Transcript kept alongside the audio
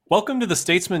Welcome to the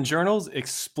Statesman Journal's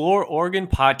Explore Oregon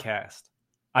podcast.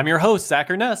 I'm your host, Zach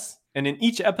Ernest, and in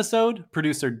each episode,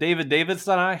 producer David Davis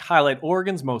and I highlight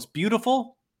Oregon's most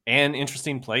beautiful and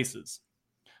interesting places.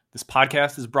 This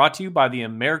podcast is brought to you by the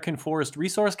American Forest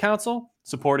Resource Council,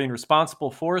 supporting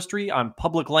responsible forestry on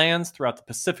public lands throughout the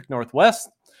Pacific Northwest.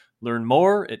 Learn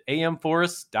more at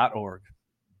amforests.org.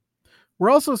 We're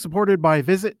also supported by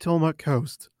Visit Tillamook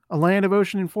Coast, a land of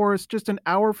ocean and forest just an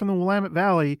hour from the Willamette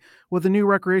Valley, with a new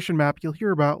recreation map you'll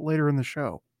hear about later in the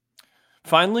show.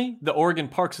 Finally, the Oregon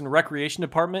Parks and Recreation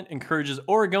Department encourages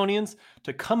Oregonians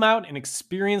to come out and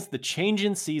experience the change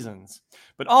in seasons,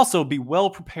 but also be well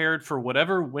prepared for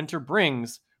whatever winter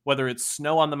brings, whether it's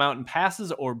snow on the mountain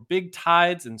passes or big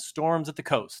tides and storms at the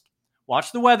coast.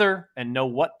 Watch the weather and know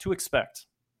what to expect.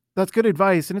 That's good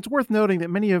advice, and it's worth noting that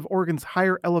many of Oregon's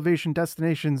higher elevation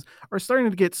destinations are starting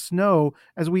to get snow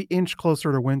as we inch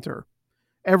closer to winter.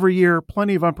 Every year,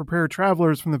 plenty of unprepared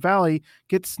travelers from the valley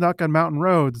get stuck on mountain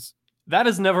roads. That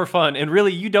is never fun, and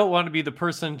really, you don't want to be the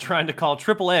person trying to call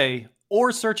AAA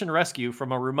or search and rescue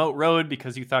from a remote road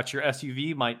because you thought your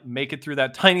SUV might make it through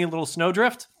that tiny little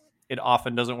snowdrift. It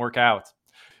often doesn't work out.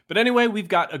 But anyway, we've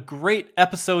got a great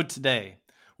episode today.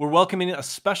 We're welcoming a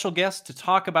special guest to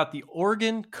talk about the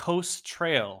Oregon Coast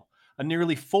Trail, a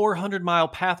nearly 400-mile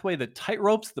pathway that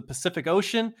tightropes the Pacific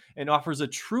Ocean and offers a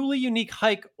truly unique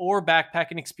hike or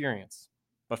backpacking experience.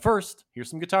 But first,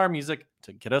 here's some guitar music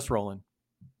to get us rolling.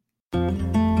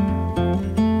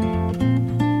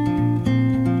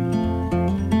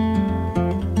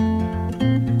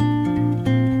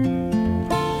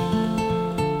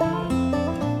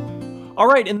 All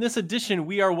right, in this edition,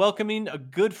 we are welcoming a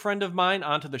good friend of mine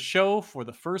onto the show for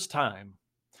the first time.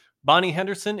 Bonnie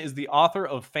Henderson is the author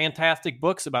of fantastic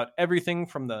books about everything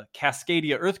from the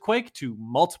Cascadia earthquake to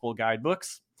multiple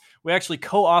guidebooks. We actually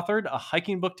co-authored a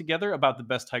hiking book together about the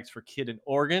best hikes for kids in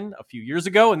Oregon a few years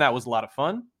ago, and that was a lot of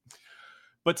fun.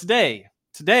 But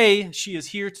today she is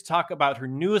here to talk about her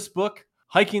newest book,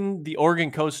 Hiking the Oregon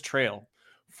Coast Trail,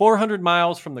 400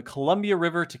 miles from the Columbia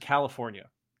River to California.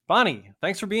 Bonnie,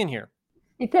 thanks for being here.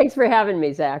 Thanks for having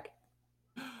me, Zach.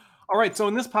 All right, so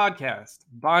in this podcast,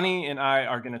 Bonnie and I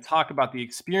are going to talk about the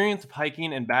experience of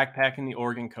hiking and backpacking the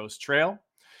Oregon Coast Trail.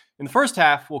 In the first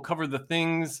half, we'll cover the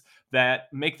things that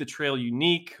make the trail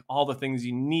unique, all the things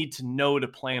you need to know to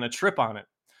plan a trip on it.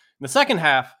 In the second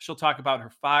half, she'll talk about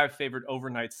her 5 favorite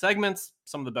overnight segments,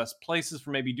 some of the best places for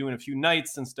maybe doing a few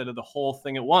nights instead of the whole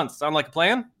thing at once. Sound like a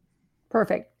plan?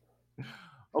 Perfect.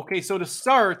 Okay, so to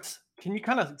start, can you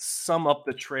kind of sum up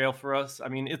the trail for us? I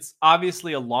mean, it's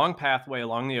obviously a long pathway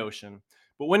along the ocean,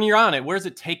 but when you're on it, where's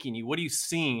it taking you? What are you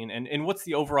seeing? And what's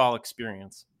the overall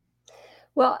experience?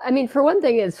 Well, I mean, for one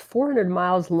thing, it's 400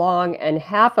 miles long, and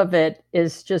half of it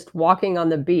is just walking on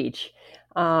the beach.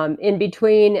 In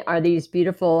between are these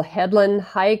beautiful headland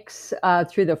hikes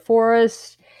through the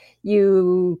forest.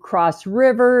 You cross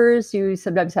rivers. You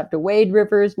sometimes have to wade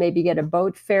rivers, maybe get a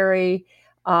boat ferry.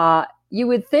 You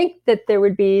would think that there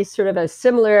would be sort of a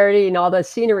similarity in all the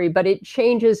scenery, but it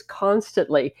changes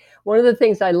constantly. One of the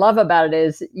things I love about it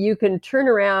is you can turn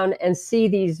around and see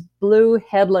these blue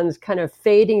headlands kind of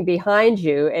fading behind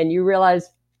you, and you realize,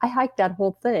 I hiked that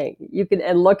whole thing. You can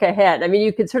and look ahead. I mean,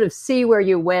 you can sort of see where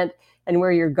you went and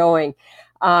where you're going.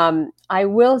 I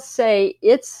will say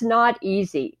it's not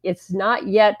easy. It's not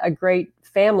yet a great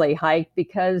family hike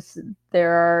because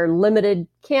there are limited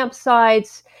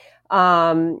campsites.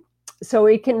 So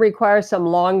it can require some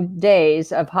long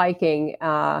days of hiking,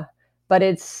 but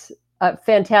it's a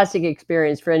fantastic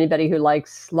experience for anybody who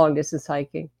likes long distance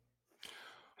hiking.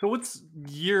 So what's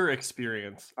your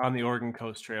experience on the Oregon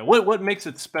Coast Trail? What makes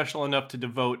it special enough to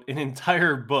devote an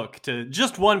entire book to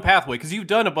just one pathway? Because you've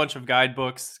done a bunch of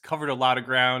guidebooks, covered a lot of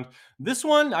ground. This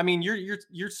one, I mean,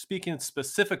 you're speaking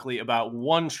specifically about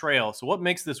one trail. So what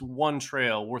makes this one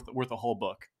trail worth a whole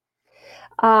book?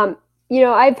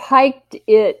 I've hiked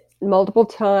it multiple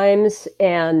times,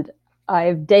 and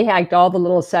I've day hiked all the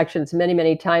little sections many,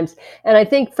 many times. And I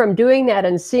think from doing that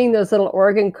and seeing those little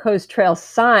Oregon Coast Trail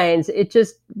signs, it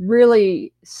just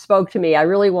really spoke to me. I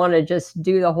really want to just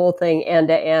do the whole thing end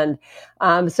to end.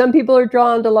 Some people are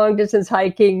drawn to long distance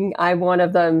hiking. I'm one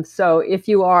of them. So if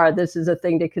you are, this is a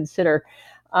thing to consider.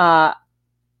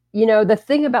 The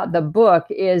thing about the book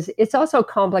is it's also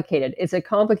complicated. It's a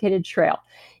complicated trail.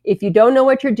 If you don't know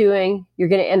what you're doing, you're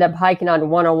going to end up hiking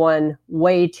on 101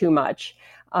 way too much.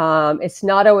 It's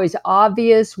not always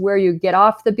obvious where you get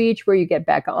off the beach, where you get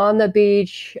back on the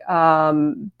beach.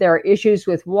 There are issues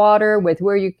with water, with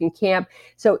where you can camp.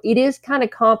 So it is kind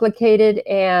of complicated,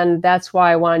 and that's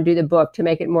why I want to do the book, to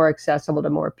make it more accessible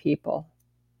to more people.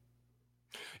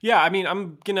 Yeah, I mean,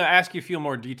 I'm going to ask you a few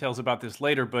more details about this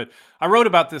later, but I wrote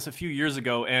about this a few years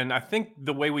ago, and I think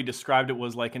the way we described it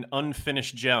was like an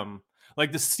unfinished gem.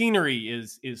 Like the scenery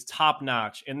is top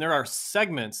notch, and there are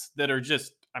segments that are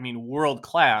just, I mean, world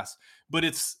class, but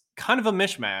it's kind of a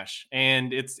mishmash,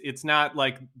 and it's not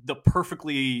like the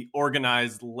perfectly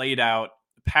organized, laid out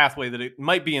pathway that it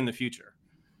might be in the future.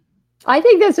 I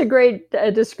think that's a great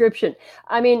description.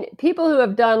 I mean, people who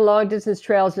have done long distance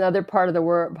trails in other parts of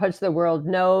the world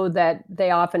know that they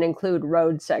often include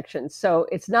road sections. So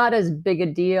it's not as big a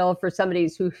deal for somebody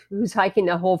who's hiking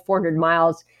the whole 400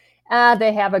 miles.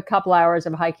 They have a couple hours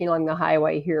of hiking along the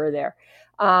highway here or there.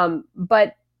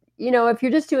 But if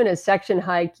you're just doing a section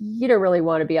hike, you don't really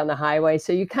want to be on the highway.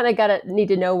 So you kind of need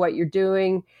to know what you're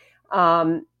doing.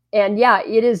 And yeah,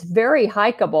 it is very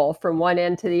hikeable from one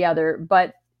end to the other,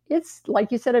 but it's,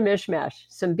 like you said, a mishmash.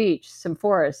 Some beach, some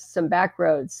forest, some back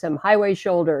roads, some highway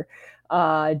shoulder.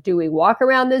 Do we walk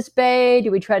around this bay?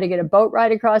 Do we try to get a boat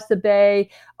ride across the bay?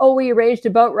 Oh, we arranged a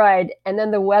boat ride and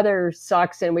then the weather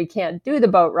sucks and we can't do the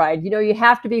boat ride. You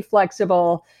have to be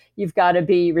flexible. You've got to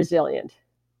be resilient.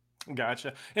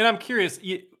 Gotcha. And I'm curious,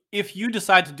 if you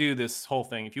decide to do this whole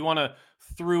thing, if you want to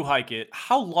through hike it,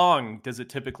 how long does it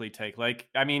typically take? Like,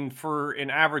 I mean, for an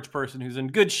average person who's in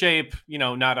good shape,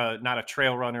 not a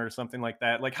trail runner or something like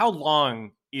that, like how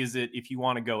long is it if you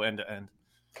want to go end to end?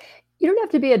 You don't have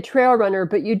to be a trail runner,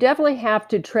 but you definitely have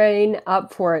to train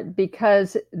up for it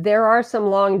because there are some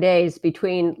long days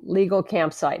between legal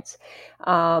campsites.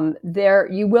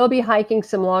 You will be hiking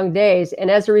some long days. And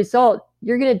as a result,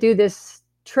 you're going to do this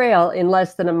trail in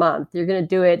less than a month. You're going to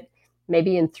do it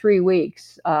maybe in 3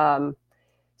 weeks.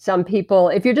 Some people,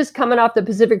 if you're just coming off the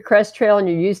Pacific Crest Trail and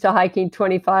you're used to hiking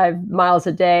 25 miles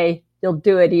a day, you'll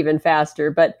do it even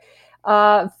faster. But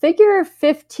figure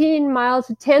 15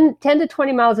 miles, 10 to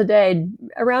 20 miles a day,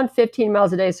 around 15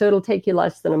 miles a day. So it'll take you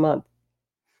less than a month.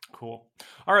 Cool.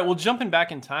 All right. Well, jumping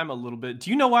back in time a little bit, do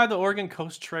you know why the Oregon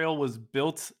Coast Trail was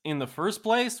built in the first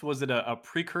place? Was it a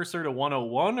precursor to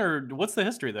 101, or what's the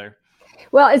history there?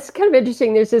 Well, it's kind of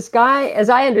interesting. There's this guy, as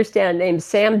I understand, named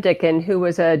Sam Dicken, who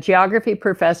was a geography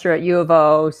professor at U of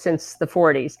O since the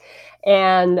 40s.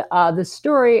 And the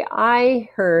story I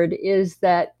heard is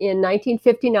that in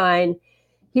 1959,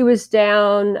 he was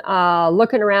down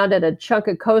looking around at a chunk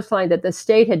of coastline that the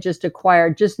state had just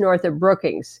acquired just north of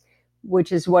Brookings,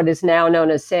 which is what is now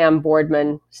known as Sam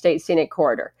Boardman State Scenic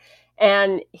Corridor.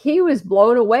 And he was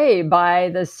blown away by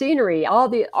the scenery, all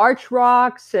the arch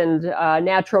rocks and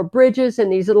natural bridges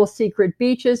and these little secret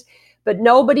beaches. But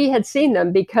nobody had seen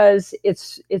them because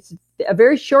it's a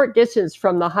very short distance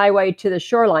from the highway to the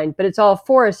shoreline, but it's all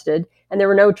forested and there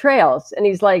were no trails. And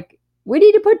he's like, we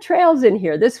need to put trails in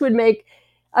here. This would make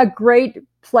a great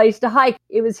place to hike.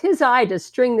 It was his idea to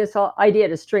string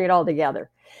it all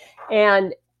together.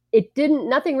 And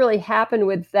nothing really happened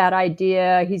with that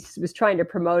idea. He was trying to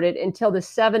promote it until the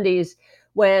 70s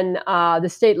when the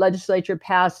state legislature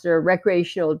passed a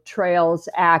Recreational Trails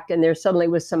Act, and there suddenly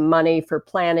was some money for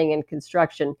planning and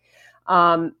construction.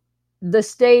 The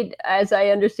state, as I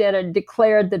understand it,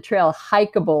 declared the trail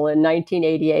hikeable in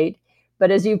 1988.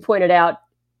 But as you pointed out,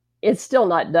 it's still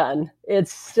not done.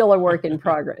 It's still a work in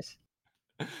progress.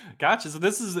 Gotcha. So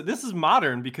this is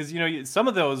modern because some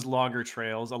of those longer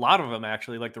trails, a lot of them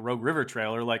actually, like the Rogue River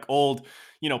Trail, are like old,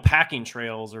 packing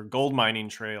trails or gold mining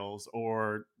trails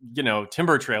or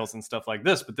timber trails and stuff like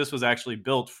this. But this was actually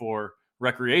built for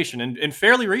recreation and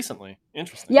fairly recently.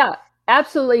 Interesting. Yeah,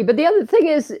 absolutely. But the other thing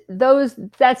is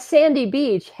that sandy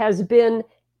beach has been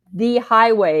the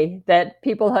highway that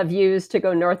people have used to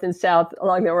go north and south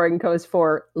along the Oregon coast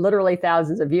for literally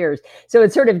thousands of years. So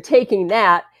it's sort of taking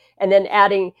that and then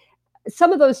adding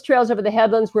some of those trails over the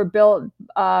headlands were built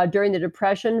during the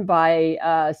Depression by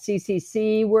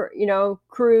CCC,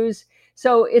 crews.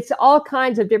 So it's all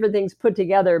kinds of different things put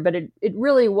together, but it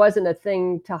really wasn't a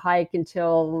thing to hike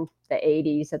until the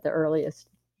 80s at the earliest.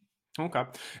 Okay.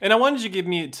 And I wanted you to give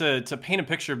me to paint a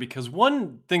picture because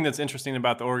one thing that's interesting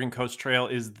about the Oregon Coast Trail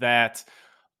is that,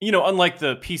 unlike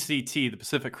the PCT, the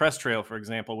Pacific Crest Trail, for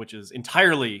example, which is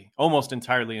almost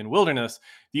entirely in wilderness,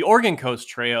 the Oregon Coast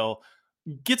Trail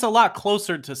gets a lot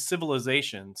closer to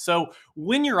civilization. So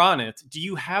when you're on it, do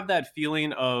you have that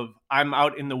feeling of I'm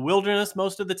out in the wilderness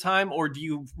most of the time, or do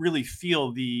you really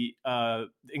feel the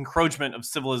encroachment of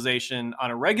civilization on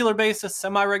a regular basis,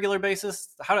 semi-regular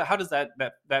basis? How does that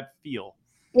feel?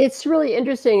 It's really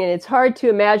interesting, and it's hard to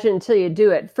imagine until you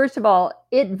do it. First of all,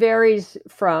 it varies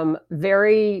from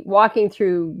walking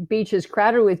through beaches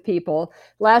crowded with people.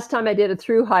 Last time I did a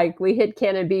through hike, we hit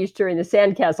Cannon Beach during the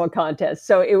sandcastle contest,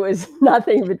 so it was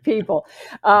nothing but people.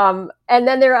 And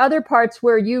then there are other parts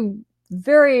where you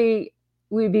very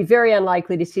we'd be very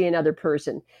unlikely to see another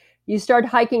person. You start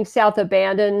hiking South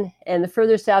Abandon, and the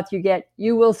further south you get,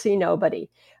 you will see nobody.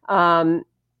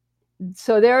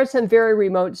 So there are some very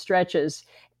remote stretches.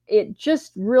 It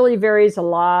just really varies a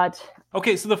lot.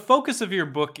 Okay, so the focus of your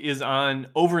book is on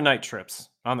overnight trips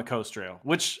on the Coast Trail,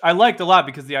 which I liked a lot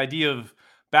because the idea of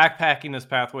backpacking this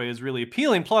pathway is really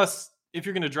appealing. Plus, if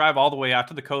you're going to drive all the way out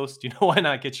to the coast, why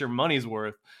not get your money's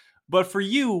worth? But for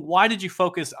you, why did you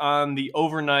focus on the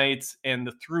overnights and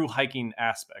the through hiking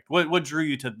aspect? What drew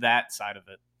you to that side of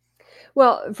it?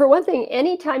 Well, for one thing,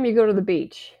 anytime you go to the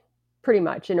beach, pretty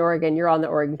much in Oregon, you're on the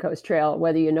Oregon Coast Trail,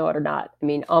 whether you know it or not. I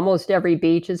mean, almost every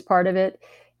beach is part of it.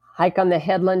 Hike on the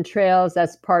headland trails,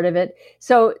 that's part of it.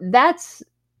 So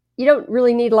you don't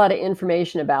really need a lot of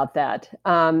information about that.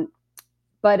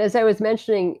 But as I was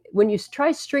mentioning, when you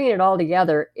try stringing it all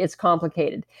together, it's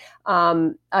complicated.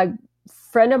 A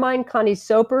friend of mine, Connie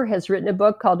Soper, has written a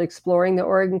book called Exploring the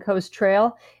Oregon Coast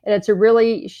Trail. And it's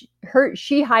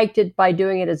she hiked it by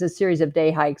doing it as a series of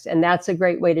day hikes. And that's a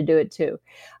great way to do it too.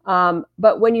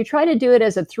 But when you try to do it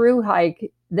as a through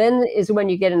hike, then is when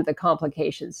you get into the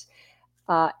complications.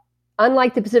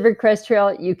 Unlike the Pacific Crest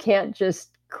Trail, you can't just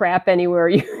crap anywhere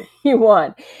you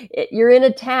want. You're in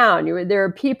a town. There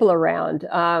are people around.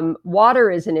 Water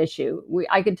is an issue.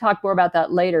 I could talk more about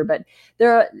that later, but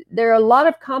there are a lot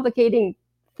of complicating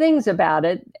things about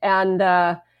it, and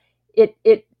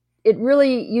it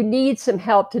really, you need some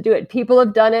help to do it. People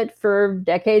have done it for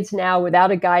decades now without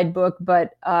a guidebook,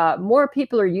 but more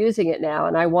people are using it now,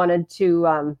 and I wanted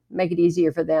to make it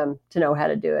easier for them to know how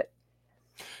to do it.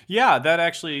 Yeah, that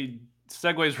actually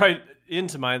segues right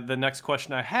into the next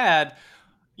question I had.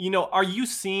 Are you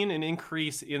seeing an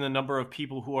increase in the number of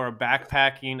people who are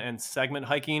backpacking and segment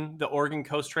hiking the Oregon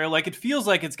Coast Trail? Like, it feels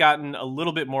like it's gotten a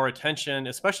little bit more attention,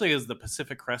 especially as the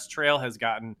Pacific Crest Trail has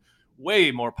gotten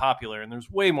way more popular and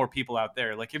there's way more people out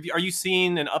there. Like, are you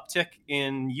seeing an uptick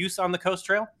in use on the Coast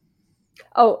Trail?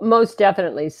 Oh, most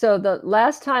definitely. So the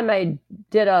last time I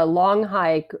did a long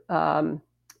hike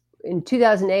in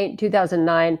 2008,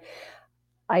 2009,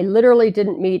 I literally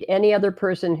didn't meet any other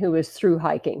person who was through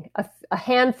hiking. A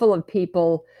handful of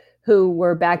people who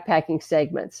were backpacking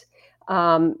segments.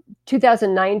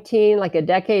 2019, like a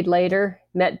decade later,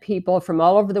 met people from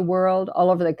all over the world, all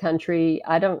over the country.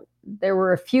 There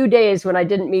were a few days when I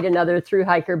didn't meet another through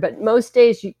hiker, but most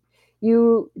days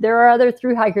there are other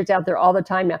through hikers out there all the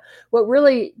time now. What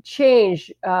really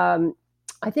changed, I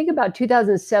think about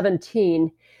 2017,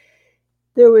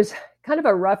 there was kind of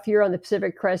a rough year on the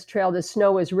Pacific Crest Trail. The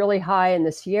snow was really high in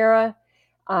the Sierra.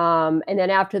 And then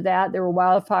after that, there were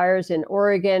wildfires in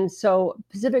Oregon. So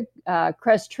Pacific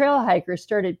Crest Trail hikers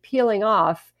started peeling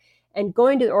off and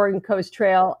going to the Oregon Coast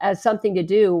Trail as something to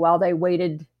do while they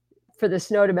waited for the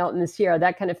snow to melt in the Sierra,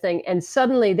 that kind of thing. And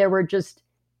suddenly there were just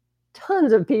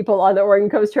tons of people on the Oregon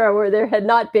Coast Trail where there had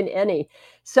not been any.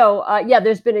 So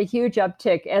there's been a huge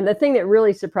uptick. And the thing that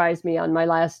really surprised me on my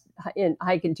last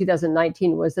hike in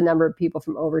 2019 was the number of people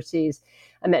from overseas.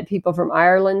 I met people from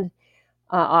Ireland,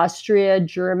 Austria,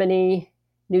 Germany,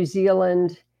 New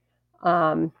Zealand.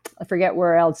 I forget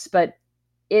where else, but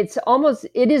it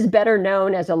is better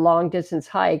known as a long distance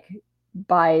hike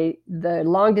by the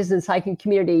long distance hiking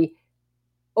community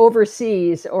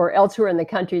overseas or elsewhere in the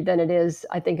country than it is,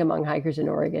 I think, among hikers in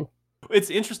Oregon. It's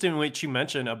interesting what you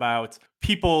mentioned about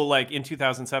people like in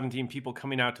 2017, people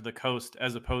coming out to the coast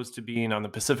as opposed to being on the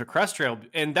Pacific Crest Trail.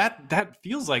 And that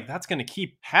feels like that's going to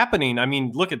keep happening. I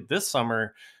mean, look at this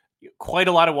summer, quite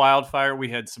a lot of wildfire. We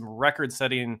had some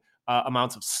record-setting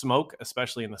amounts of smoke,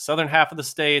 especially in the southern half of the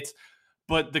state.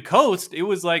 But the coast, it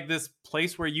was like this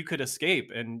place where you could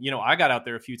escape. And, I got out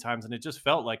there a few times and it just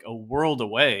felt like a world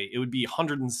away. It would be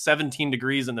 117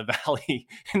 degrees in the valley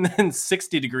and then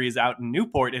 60 degrees out in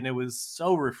Newport. And it was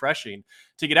so refreshing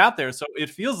to get out there. So it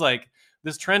feels like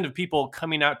this trend of people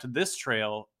coming out to this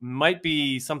trail might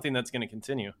be something that's going to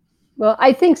continue. Well,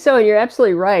 I think so. And you're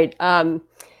absolutely right.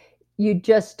 You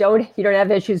don't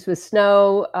have issues with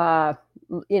snow,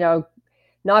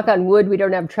 knock on wood, we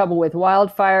don't have trouble with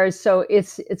wildfires. So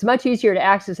it's much easier to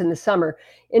access in the summer.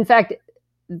 In fact,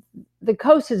 the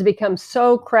coast has become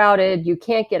so crowded, you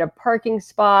can't get a parking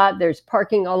spot. There's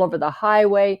parking all over the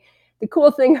highway. The cool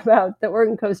thing about the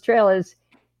Oregon Coast Trail is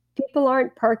people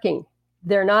aren't parking.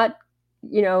 They're not,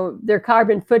 their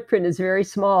carbon footprint is very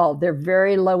small. They're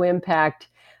very low impact.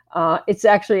 It's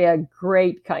actually a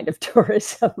great kind of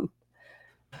tourism.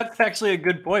 That's actually a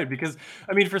good point because,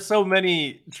 I mean, for so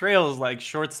many trails like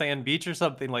Short Sand Beach or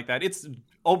something like that, it's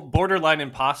borderline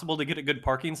impossible to get a good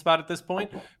parking spot at this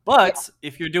point. But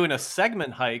if you're doing a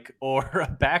segment hike or a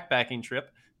backpacking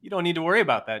trip, you don't need to worry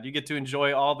about that. You get to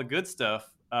enjoy all the good stuff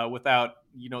without,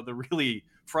 the really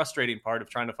frustrating part of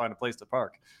trying to find a place to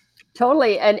park.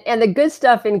 Totally. And the good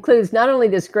stuff includes not only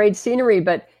this great scenery,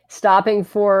 but stopping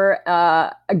for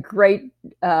a great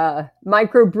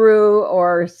microbrew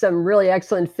or some really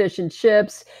excellent fish and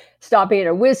chips, stopping at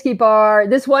a whiskey bar.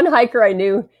 This one hiker I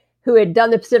knew who had done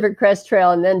the Pacific Crest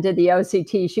Trail and then did the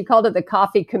OCT, she called it the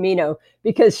Coffee Camino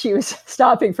because she was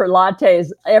stopping for lattes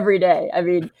every day. I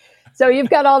mean, so you've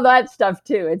got all that stuff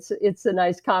too. It's a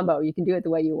nice combo. You can do it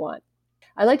the way you want.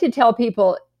 I like to tell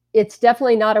people it's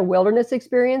definitely not a wilderness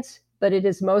experience, but it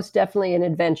is most definitely an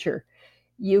adventure.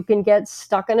 You can get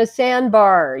stuck on a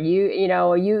sandbar.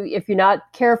 If you're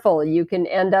not careful, you can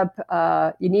end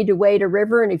up, you need to wade a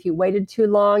river. And if you waited too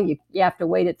long, you have to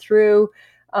wade it through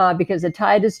because the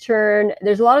tide has turned.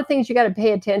 There's a lot of things you got to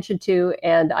pay attention to.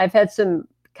 And I've had some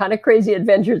kind of crazy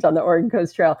adventures on the Oregon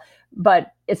Coast Trail,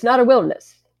 but it's not a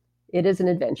wilderness. It is an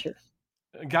adventure.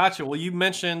 Gotcha. Well, you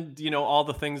mentioned, all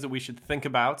the things that we should think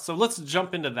about. So let's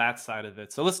jump into that side of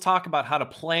it. So let's talk about how to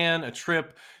plan a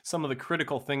trip, some of the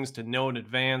critical things to know in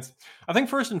advance. I think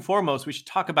first and foremost, we should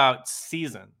talk about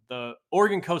season. The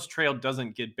Oregon Coast Trail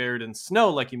doesn't get buried in snow,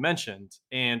 like you mentioned.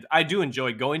 And I do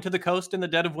enjoy going to the coast in the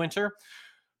dead of winter.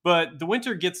 But the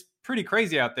winter gets pretty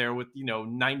crazy out there with,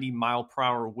 90 mile per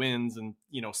hour winds and,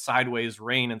 sideways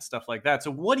rain and stuff like that.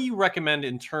 So what do you recommend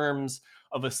in terms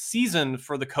of a season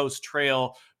for the Coast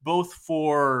Trail, both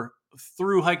for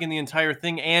through hiking the entire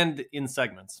thing and in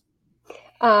segments?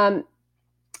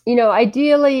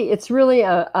 Ideally, it's really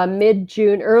a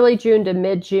mid-June, early June to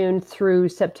mid-June through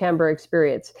September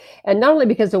experience. And not only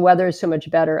because the weather is so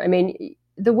much better. I mean,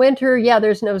 the winter, yeah,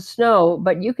 there's no snow,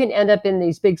 but you can end up in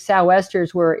these big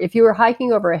sou'westers where if you were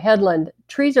hiking over a headland,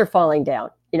 trees are falling down.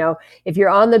 If you're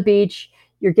on the beach,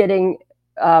 you're getting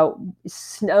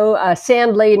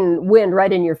sand-laden wind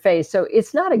right in your face. So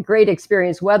it's not a great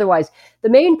experience weather-wise. The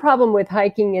main problem with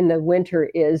hiking in the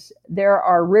winter is there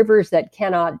are rivers that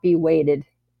cannot be waded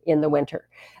in the winter.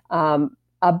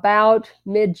 About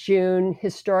mid-June,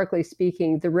 historically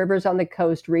speaking, the rivers on the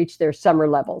coast reach their summer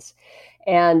levels.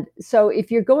 And so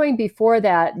if you're going before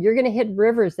that, you're going to hit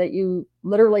rivers that you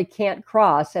literally can't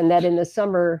cross, and that in the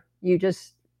summer, you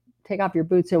just take off your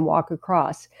boots and walk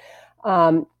across.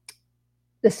 The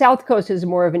South Coast is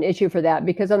more of an issue for that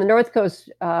because on the North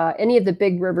Coast, any of the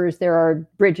big rivers, there are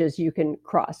bridges you can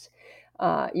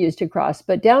use to cross.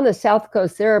 But down the South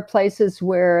Coast, there are places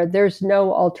where there's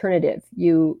no alternative.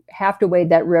 You have to wade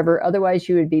that river. Otherwise,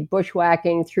 you would be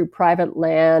bushwhacking through private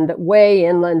land way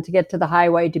inland to get to the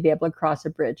highway to be able to cross a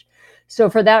bridge. So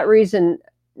for that reason,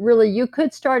 really, you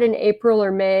could start in April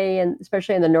or May, and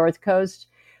especially on the North Coast.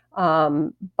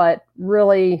 But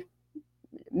really,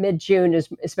 mid-June is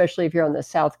especially if you're on the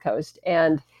South Coast.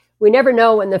 And we never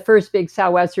know when the first big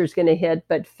sou'wester is going to hit,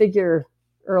 but figure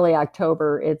early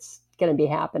October, it's going to be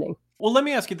happening. Well, let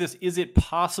me ask you this. Is it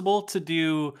possible to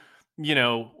do,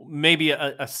 maybe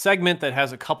a segment that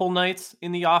has a couple nights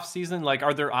in the off season? Like,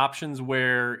 are there options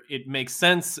where it makes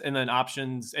sense and then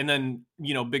options and then,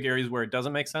 big areas where it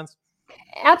doesn't make sense?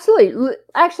 Absolutely.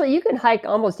 Actually, you can hike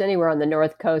almost anywhere on the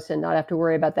North Coast and not have to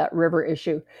worry about that river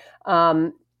issue.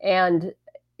 And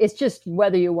it's just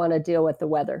whether you want to deal with the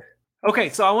weather. Okay,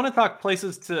 so I want to talk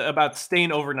places about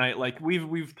staying overnight. Like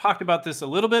we've talked about this a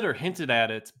little bit or hinted at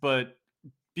it, but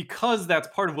because that's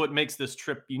part of what makes this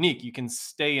trip unique, you can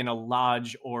stay in a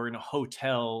lodge or in a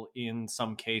hotel in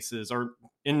some cases, or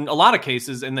in a lot of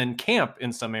cases, and then camp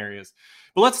in some areas.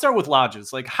 But let's start with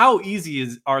lodges. Like, how easy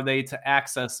are they to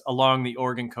access along the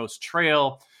Oregon Coast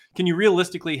Trail? Can you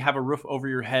realistically have a roof over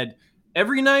your head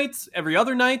every night, every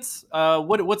other night?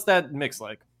 What's that mix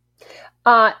like?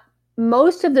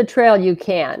 Most of the trail you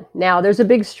can. Now, there's a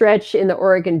big stretch in the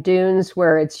Oregon Dunes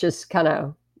where it's just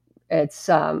it's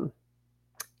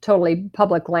totally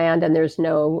public land and there's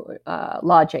no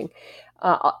lodging,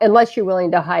 unless you're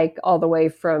willing to hike all the way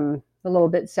from a little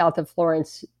bit south of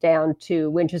Florence down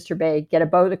to Winchester Bay, get a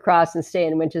boat across and stay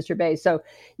in Winchester Bay. So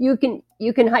you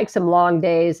can hike some long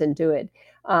days and do it.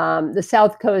 The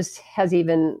South Coast has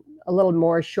even a little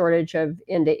more shortage of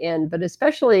end-to-end, but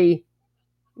especially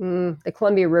the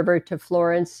Columbia River to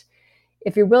Florence.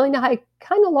 If you're willing to hike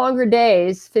kind of longer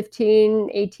days, 15,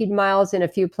 18 miles in a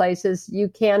few places, you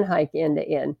can hike end to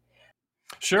end.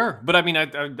 Sure. But I mean,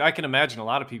 I can imagine a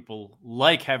lot of people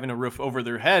like having a roof over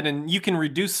their head, and you can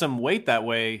reduce some weight that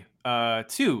way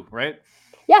too, right?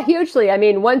 Yeah, hugely. I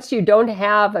mean, once you don't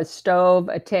have a stove,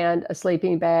 a tent, a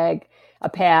sleeping bag, a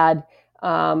pad,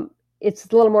 it's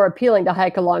a little more appealing to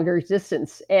hike a longer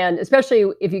distance. And especially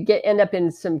if you end up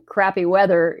in some crappy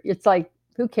weather, it's like,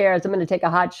 who cares? I'm going to take a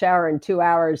hot shower in 2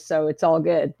 hours, so it's all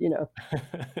good,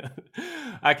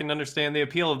 I can understand the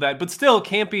appeal of that, but still,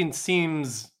 camping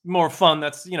seems more fun.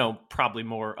 That's, probably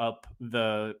more up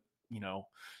the,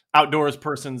 outdoors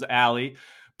person's alley.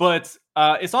 But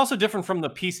it's also different from the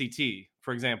PCT,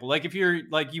 for example. Like if you're,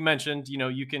 like you mentioned,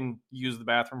 you can use the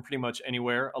bathroom pretty much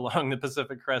anywhere along the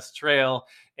Pacific Crest Trail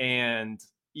and,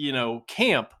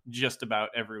 camp just about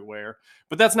everywhere.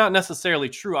 But that's not necessarily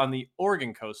true on the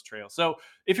Oregon Coast Trail. So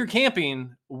if you're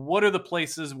camping, what are the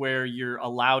places where you're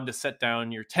allowed to set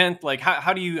down your tent? Like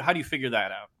how do you figure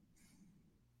that out?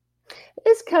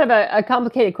 It's kind of a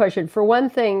complicated question. For one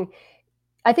thing,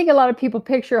 I think a lot of people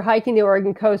picture hiking the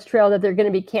Oregon Coast Trail that they're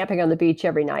going to be camping on the beach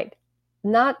every night.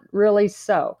 Not really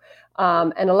so.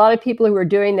 And a lot of people who are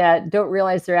doing that don't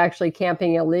realize they're actually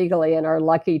camping illegally and are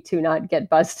lucky to not get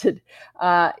busted.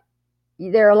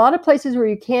 There are a lot of places where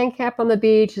you can camp on the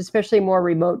beach, especially more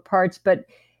remote parts, but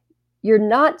you're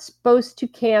not supposed to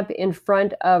camp in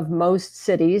front of most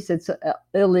cities. It's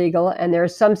illegal. And there are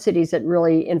some cities that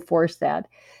really enforce that.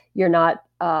 You're not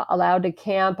allowed to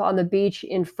camp on the beach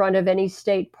in front of any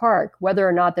state park, whether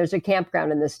or not there's a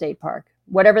campground in the state park,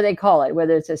 whatever they call it,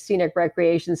 whether it's a scenic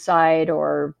recreation site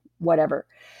or whatever.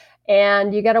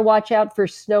 And you got to watch out for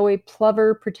snowy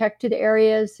plover protected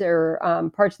areas. There are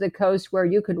parts of the coast where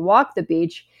you could walk the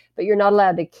beach, but you're not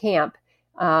allowed to camp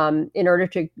in order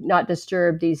to not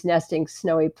disturb these nesting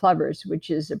snowy plovers, which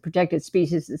is a protected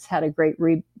species that's had a great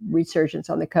resurgence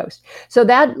on the coast. So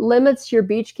that limits your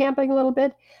beach camping a little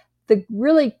bit. The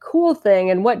really cool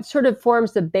thing, and what sort of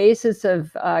forms the basis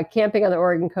of camping on the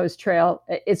Oregon Coast Trail,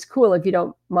 it's cool if you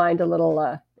don't mind a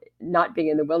little not being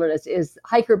in the wilderness, is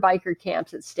hiker-biker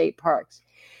camps at state parks.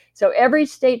 So every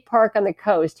state park on the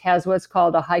coast has what's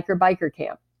called a hiker-biker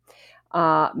camp,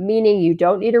 meaning you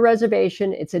don't need a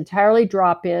reservation. It's entirely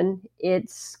drop-in.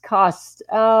 It's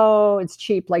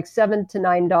cheap, like $7 to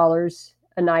 $9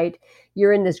 a night.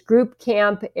 You're in this group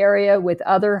camp area with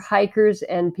other hikers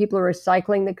and people who are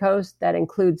cycling the coast. That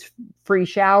includes free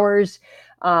showers,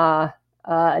 a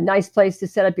nice place to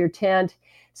set up your tent.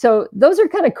 So those are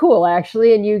kind of cool,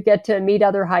 actually, and you get to meet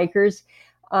other hikers.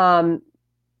 I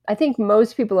think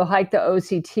most people who hike the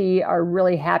OCT are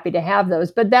really happy to have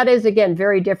those, but that is, again,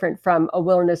 very different from a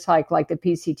wilderness hike like the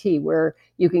PCT, where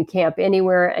you can camp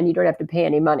anywhere and you don't have to pay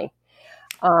any money.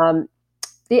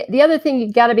 The other thing you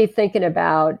got to be thinking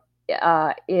about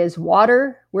is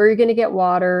water, where you're going to get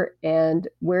water and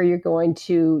where you're going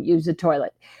to use the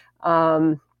toilet.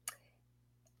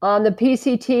 On the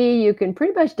PCT, you can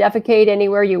pretty much defecate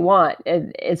anywhere you want.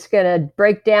 It's going to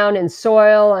break down in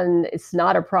soil and it's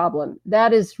not a problem.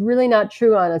 That is really not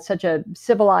true on such a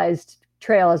civilized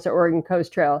trail as the Oregon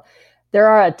Coast Trail. There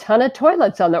are a ton of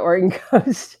toilets on the Oregon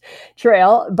Coast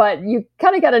Trail, but you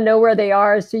kind of got to know where they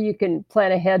are so you can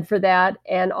plan ahead for that.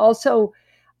 And also,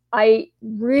 I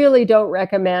really don't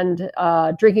recommend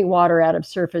drinking water out of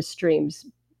surface streams.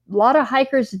 A lot of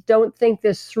hikers don't think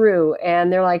this through, and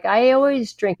they're like, I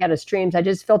always drink out of streams. I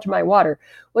just filter my water.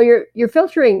 Well, you're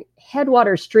filtering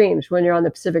headwater streams when you're on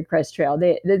the Pacific Crest Trail.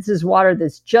 This is water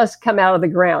that's just come out of the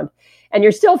ground, and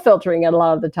you're still filtering it a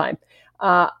lot of the time.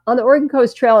 On the Oregon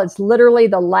Coast Trail, it's literally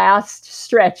the last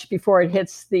stretch before it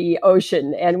hits the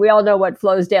ocean, and we all know what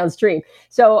flows downstream.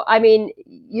 So, I mean,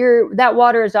 that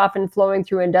water is often flowing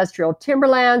through industrial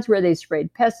timberlands where they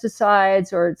sprayed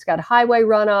pesticides, or it's got highway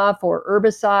runoff, or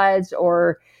herbicides,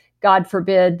 or, God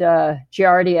forbid,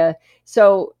 Giardia.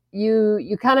 So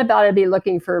you kind of got to be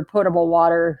looking for potable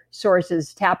water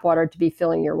sources, tap water, to be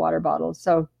filling your water bottles.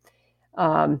 So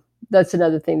that's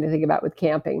another thing to think about with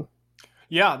camping.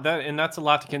 Yeah, that's a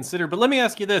lot to consider. But let me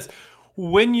ask you this.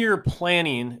 When you're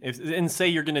planning, and say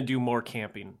you're going to do more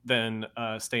camping than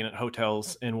staying at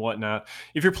hotels and whatnot,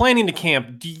 if you're planning to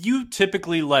camp, do you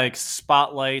typically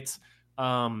spotlight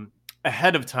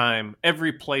ahead of time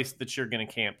every place that you're going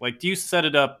to camp? Like, do you set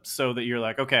it up so that you're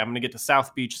like, okay, I'm going to get to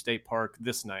South Beach State Park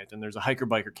this night, and there's a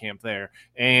hiker-biker camp there.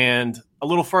 And a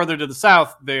little further to the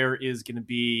south, there is going to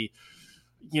be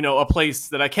a place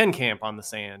that I can camp on the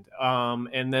sand.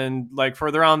 And then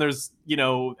further on, there's,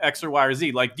 X or Y or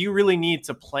Z. Do you really need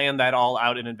to plan that all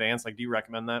out in advance? Do you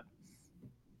recommend that?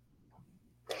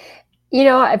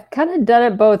 I've kind of done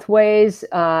it both ways.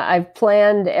 I've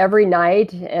planned every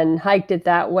night and hiked it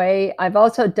that way. I've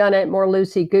also done it more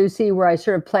loosey-goosey, where I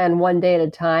sort of plan one day at a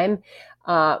time.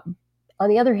 On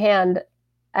the other hand,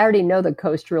 I already know the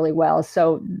coast really well,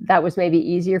 so that was maybe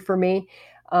easier for me.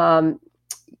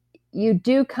 You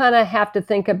do kind of have to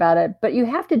think about it, but you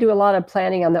have to do a lot of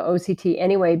planning on the OCT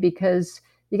anyway, because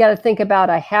you got to think about,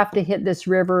 I have to hit this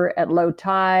river at low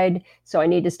tide, so I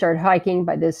need to start hiking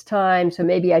by this time. So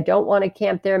maybe I don't want to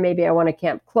camp there. Maybe I want to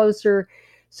camp closer.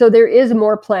 So there is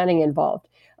more planning involved.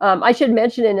 I should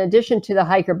mention, in addition to the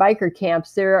hiker-biker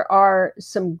camps, there are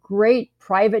some great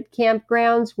private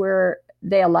campgrounds where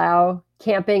they allow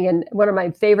camping. And one of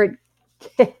my favorite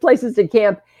places to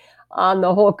camp on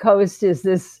the whole coast is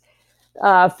this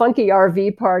funky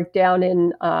RV park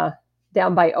down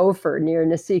by Ophir near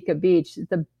Nasika Beach.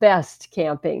 The best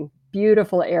camping,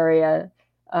 beautiful area,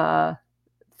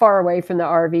 far away from the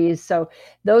RVs. So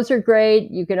those are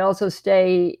great. You can also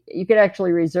you could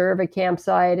actually reserve a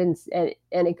campsite and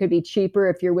it could be cheaper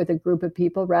if you're with a group of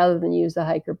people rather than use the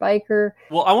hiker-biker.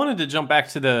 Well, I wanted to jump back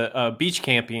to the beach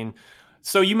camping.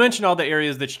 So you mentioned all the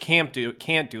areas that you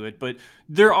can't do it, but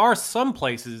there are some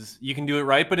places you can do it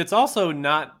right, but it's also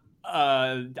not,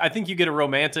 I think you get a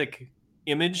romantic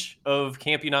image of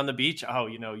camping on the beach. Oh,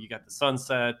 you got the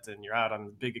sunset and you're out on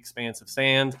the big expanse of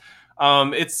sand.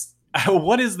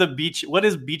 What is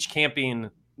beach camping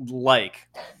like?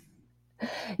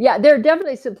 Yeah, there are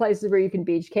definitely some places where you can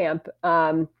beach camp.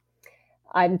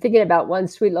 I'm thinking about one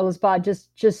sweet little spot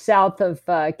just south of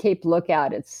Cape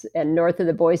Lookout. And north of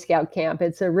the Boy Scout camp.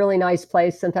 It's a really nice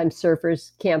place. Sometimes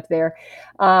surfers camp there.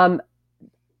 I'm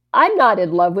not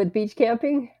in love with beach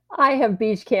camping. I have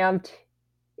beach camped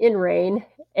in rain,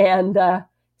 and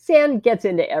sand gets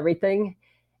into everything.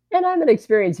 And I'm an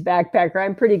experienced backpacker.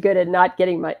 I'm pretty good at not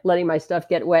letting my stuff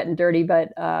get wet and dirty,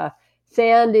 but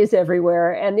sand is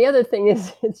everywhere. And the other thing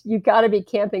is, you got to be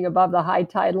camping above the high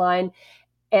tide line.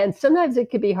 And sometimes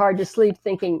it could be hard to sleep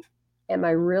thinking, am I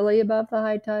really above the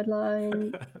high tide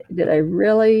line? Did I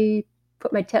really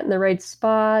put my tent in the right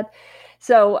spot?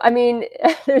 So, I mean,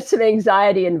 there's some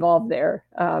anxiety involved there.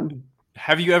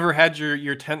 Have you ever had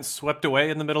your tent swept away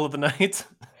in the middle of the night?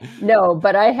 No,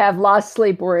 but I have lost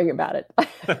sleep worrying about it.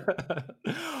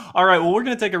 All right. Well, we're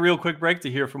going to take a real quick break to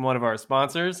hear from one of our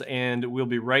sponsors, and we'll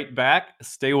be right back.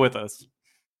 Stay with us.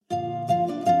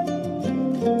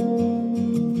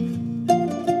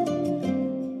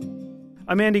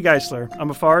 I'm Andy Geisler. I'm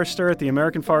a forester at the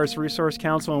American Forest Resource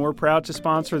Council, and we're proud to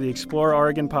sponsor the Explore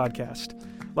Oregon podcast.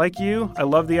 Like you, I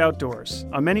love the outdoors.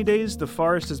 On many days, the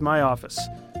forest is my office.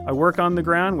 I work on the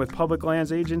ground with public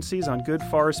lands agencies on good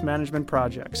forest management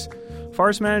projects.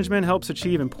 Forest management helps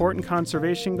achieve important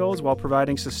conservation goals while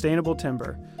providing sustainable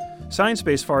timber.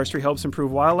 Science-based forestry helps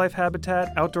improve wildlife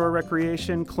habitat, outdoor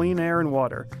recreation, clean air, and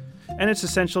water. And it's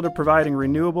essential to providing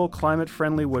renewable,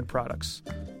 climate-friendly wood products.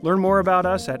 Learn more about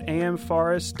us at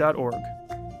amforest.org.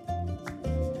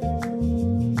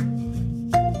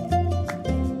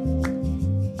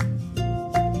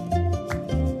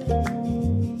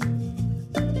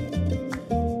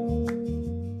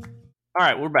 All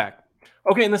right, we're back.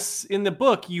 Okay, in the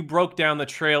book, you broke down the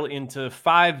trail into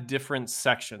 5 different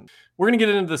sections. We're going to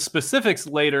get into the specifics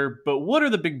later, but what are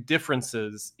the big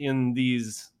differences in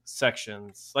these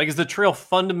sections? Like, is the trail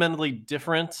fundamentally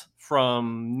different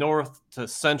from north to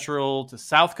central to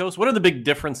south coast? What are the big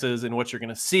differences in what you're going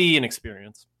to see and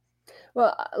experience?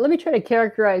 Well, let me try to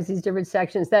characterize these different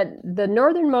sections. That the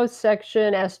northernmost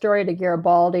section, Astoria to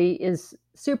Garibaldi, is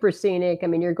super scenic. I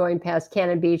mean, you're going past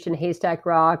Cannon Beach and Haystack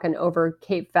Rock and over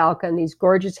Cape Falcon, these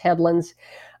gorgeous headlands.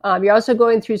 You're also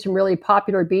going through some really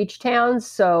popular beach towns,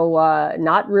 so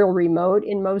not real remote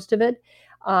in most of it.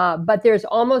 But there's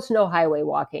almost no highway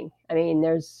walking. I mean,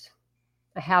 there's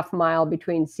a half mile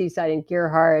between Seaside and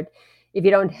Gerhardt. If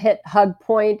you don't hit Hug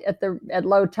Point at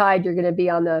low tide, you're going to be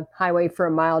on the highway for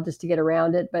a mile just to get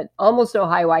around it, but almost no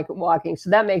highway walking. So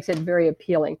that makes it very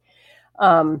appealing.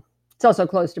 It's also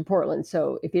close to Portland.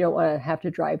 So if you don't want to have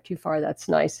to drive too far, that's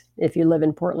nice if you live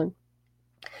in Portland.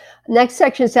 Next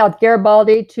section, South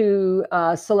Garibaldi to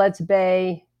Siletz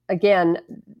Bay. Again,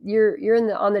 you're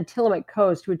on the Tillamook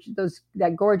coast,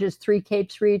 that gorgeous Three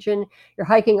Capes region. You're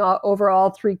hiking over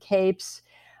all 3 capes.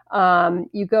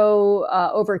 You go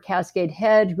over Cascade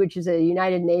Head, which is a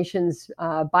United Nations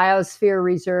biosphere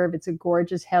reserve. It's a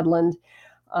gorgeous headland.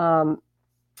 And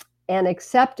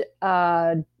except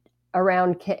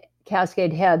around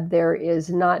Cascade Head, there is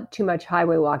not too much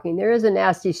highway walking. There is a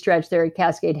nasty stretch there at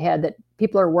Cascade Head that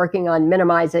people are working on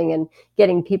minimizing and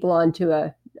getting people onto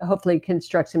hopefully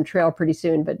construct some trail pretty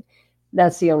soon, but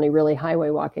that's the only really highway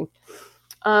walking.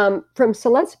 From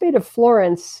Siletz Bay to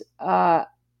Florence, that's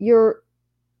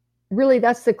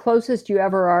the closest you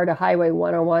ever are to Highway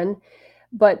 101.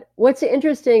 But what's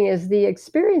interesting is the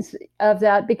experience of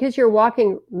that, because you're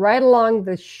walking right along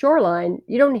the shoreline,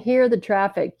 you don't hear the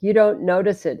traffic, you don't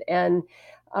notice it. And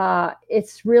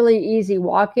it's really easy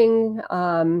walking,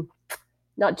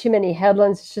 not too many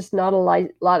headlands, it's just not a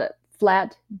lot of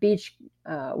flat beach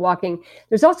walking.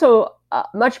 There's also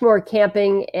much more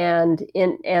camping and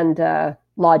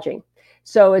lodging.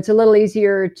 So it's a little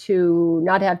easier to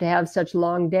not have to have such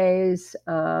long days.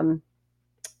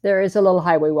 There is a little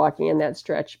highway walking in that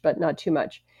stretch, but not too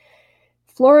much.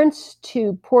 Florence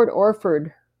to Port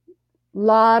Orford,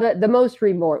 the most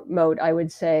remote, I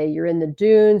would say. You're in the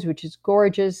dunes, which is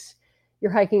gorgeous.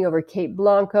 You're hiking over Cape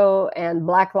Blanco and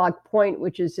Blacklock Point,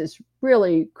 which is this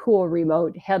really cool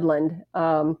remote headland.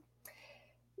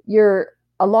 You're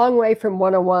a long way from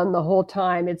 101 the whole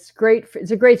time. It's great.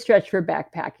 It's a great stretch for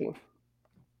backpacking.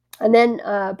 And then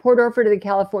Port Orford to the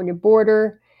California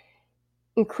border,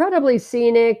 incredibly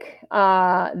scenic.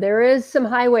 There is some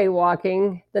highway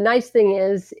walking. The nice thing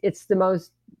is it's the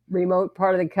most remote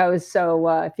part of the coast. So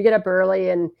if you get up early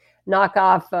and knock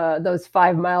off those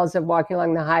 5 miles of walking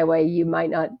along the highway, you might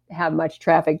not have much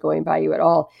traffic going by you at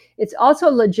all. It's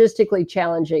also logistically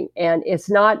challenging, and it's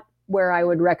not where I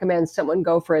would recommend someone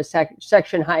go for a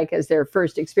section hike as their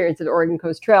first experience at the Oregon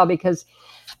Coast Trail, because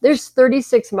there's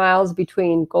 36 miles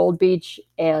between Gold Beach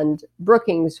and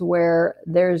Brookings where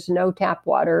there's no tap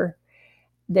water,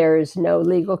 there's no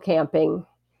legal camping.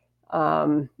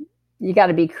 You got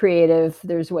to be creative.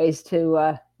 There's ways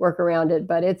to work around it,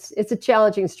 but it's a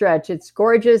challenging stretch. It's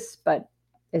gorgeous, but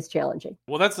it's challenging.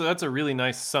 Well, that's a really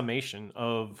nice summation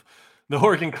of the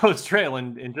Oregon Coast Trail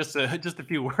in just a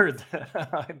few words.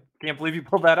 I can't believe you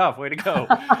pulled that off. Way to go.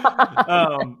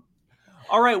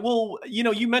 All right. Well,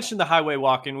 you mentioned the highway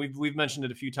walking. We've mentioned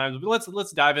it a few times, but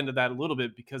let's dive into that a little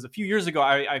bit, because a few years ago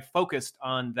I focused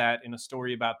on that in a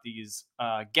story about these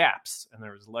gaps, and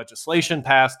there was legislation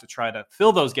passed to try to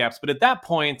fill those gaps. But at that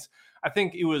point, I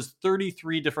think it was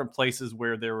 33 different places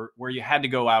where you had to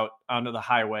go out onto the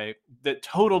highway that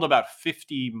totaled about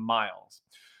 50 miles,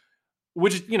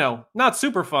 which, not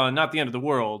super fun, not the end of the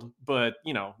world, but,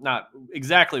 not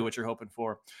exactly what you're hoping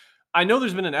for. I know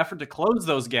there's been an effort to close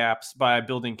those gaps by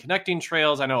building connecting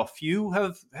trails. I know a few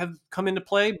have come into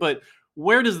play, but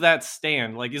where does that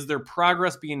stand? Like, is there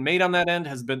progress being made on that end?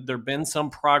 There been some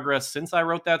progress since I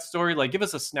wrote that story? Like, give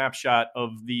us a snapshot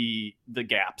of the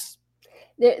gaps.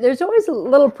 There's always a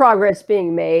little progress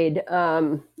being made,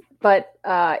 but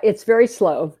it's very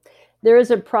slow. There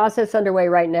is a process underway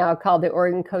right now called the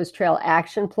Oregon Coast Trail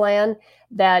Action Plan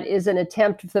that is an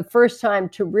attempt for the first time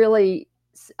to really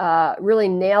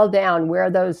nail down where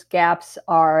those gaps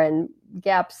are. And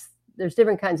gaps, there's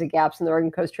different kinds of gaps in the Oregon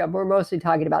Coast Trail, but we're mostly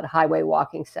talking about highway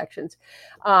walking sections.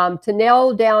 To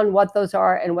nail down what those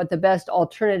are and what the best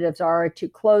alternatives are to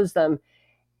close them.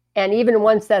 And even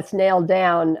once that's nailed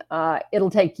down,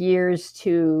 it'll take years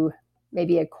to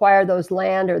maybe acquire those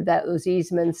land or those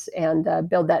easements and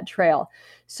build that trail.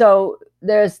 So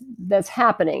that's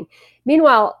happening.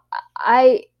 Meanwhile,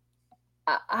 I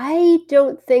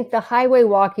don't think the highway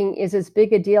walking is as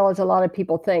big a deal as a lot of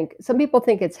people think. Some people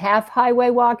think it's half highway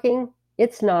walking.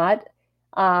 It's not.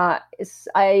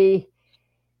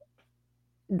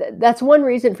 That's one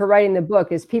reason for writing the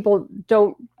book, is people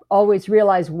don't always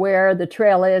realize where the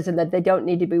trail is and that they don't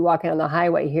need to be walking on the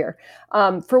highway here.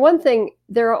 For one thing,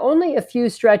 there are only a few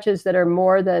stretches that are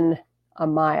more than a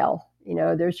mile.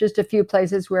 There's just a few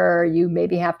places where you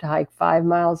maybe have to hike 5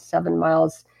 miles, 7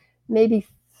 miles, maybe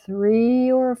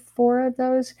 3 or 4 of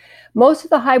those. Most of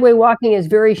the highway walking is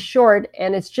very short,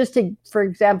 and it's just for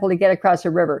example, to get across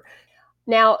a river.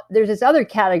 Now, there's this other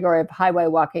category of highway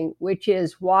walking, which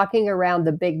is walking around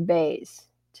the big bays,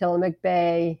 Tillamook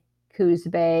Bay, Coos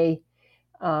Bay,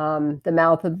 the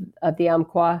mouth of the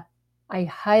Umpqua. I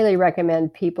highly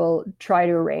recommend people try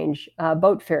to arrange a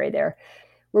boat ferry there.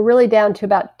 We're really down to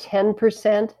about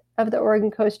 10% of the Oregon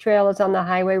Coast Trail is on the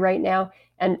highway right now.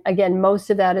 And again, most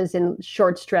of that is in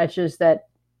short stretches that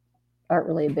aren't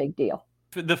really a big deal.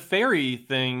 The ferry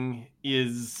thing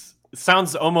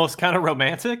sounds almost kind of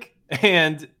romantic.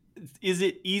 And is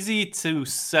it easy to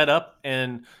set up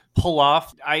and pull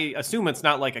off? I assume it's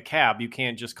not like a cab. You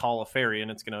can't just call a ferry and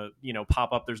it's going to,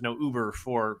 pop up. There's no Uber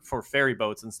for ferry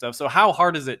boats and stuff. So how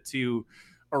hard is it to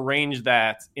arrange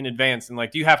that in advance?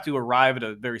 And do you have to arrive at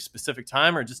a very specific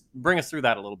time, or just bring us through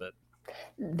that a little bit?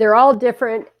 They're all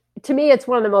different. To me, it's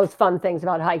one of the most fun things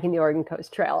about hiking the Oregon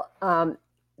Coast Trail.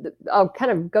 I'll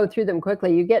kind of go through them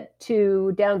quickly. You get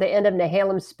down the end of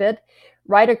Nehalem Spit.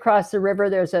 Right across the river,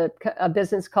 there's a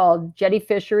business called Jetty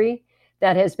Fishery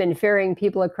that has been ferrying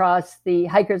people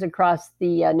hikers across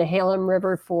the Nehalem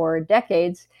River for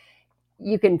decades.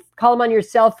 You can call them on your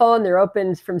cell phone. They're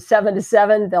open from 7 to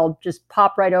 7. They'll just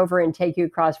pop right over and take you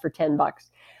across for $10.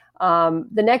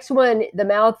 The next one, the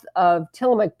mouth of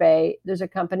Tillamook Bay, there's a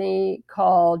company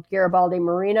called Garibaldi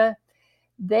Marina.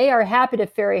 They are happy to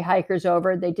ferry hikers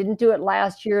over. They didn't do it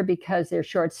last year because they're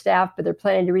short-staffed, but they're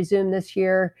planning to resume this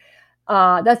year.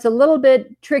 That's a little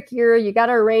bit trickier. You got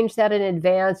to arrange that in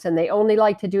advance, and they only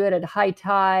like to do it at high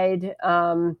tide.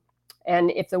 And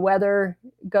if the weather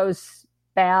goes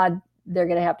bad, they're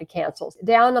going to have to cancel.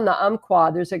 Down on the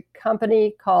Umpqua, there's a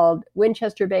company called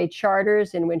Winchester Bay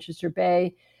Charters in Winchester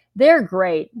Bay. They're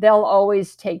great. They'll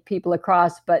always take people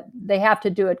across, but they have to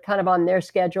do it kind of on their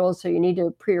schedule, so you need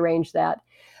to prearrange that.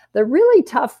 The really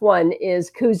tough one is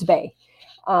Coos Bay.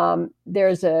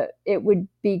 It would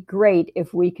be great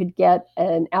if we could get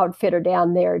an outfitter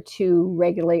down there to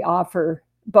regularly offer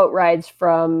boat rides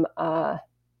from the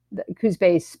Coos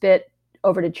Bay Spit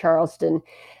over to Charleston.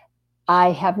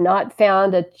 I have not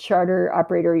found a charter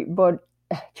operator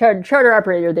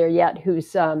there yet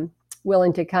who's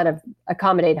willing to kind of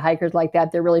accommodate hikers like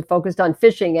that. They're really focused on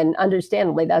fishing, and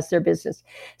understandably, that's their business.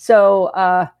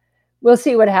 So we'll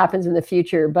see what happens in the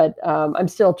future, but I'm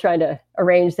still trying to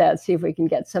arrange that, see if we can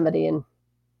get somebody in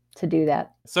to do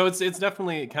that. So it's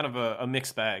definitely kind of a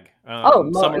mixed bag.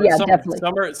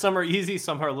 Definitely. Some are easy,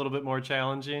 some are a little bit more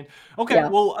challenging. Okay, Yeah.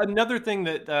 Well, another thing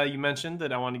that you mentioned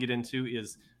that I want to get into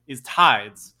is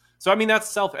tides. So I mean, that's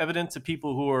self-evident to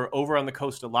people who are over on the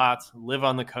coast a lot, live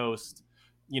on the coast,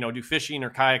 do fishing or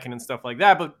kayaking and stuff like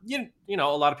that. But a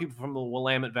lot of people from the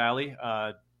Willamette Valley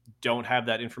don't have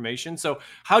that information. So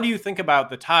how do you think about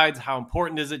the tides? How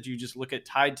important is it? Do you just look at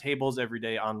tide tables every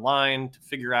day online to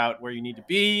figure out where you need to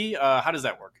be? How does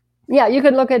that work? Yeah, you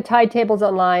can look at tide tables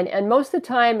online, and most of the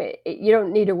time you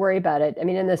don't need to worry about it. I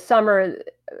mean, in the summer,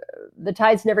 the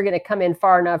tide's never going to come in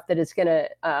far enough that it's going to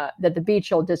that the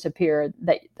beach will disappear,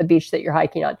 that the beach that you're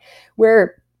hiking on.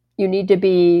 Where you need to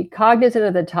be cognizant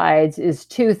of the tides is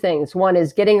two things. One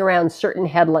is getting around certain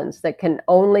headlands that can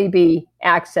only be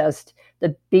accessed,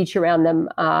 the beach around them,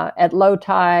 at low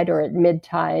tide or at mid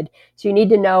tide. So you need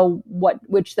to know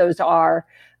which those are.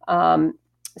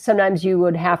 Sometimes you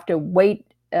would have to wait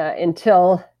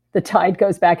until the tide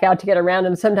goes back out to get around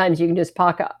them. Sometimes you can just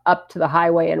park up to the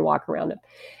highway and walk around them.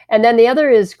 And then the other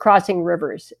is crossing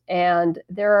rivers. And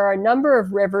there are a number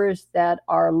of rivers that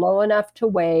are low enough to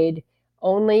wade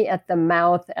only at the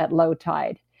mouth at low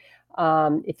tide.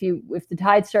 If the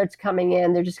tide starts coming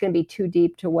in, they're just going to be too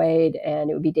deep to wade, and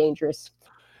it would be dangerous.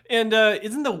 And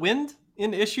isn't the wind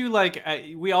an issue? Like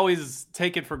we always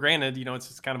take it for granted, it's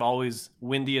just kind of always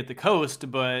windy at the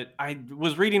coast. But I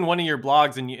was reading one of your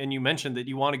blogs, and you mentioned that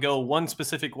you want to go one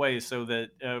specific way so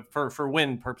that for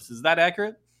wind purposes. Is that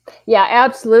accurate? Yeah,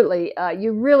 absolutely.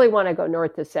 You really want to go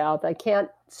north to south. I can't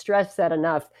stress that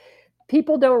enough.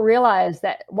 People don't realize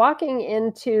that walking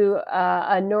into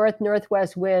a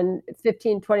northwest wind,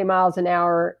 15, 20 miles an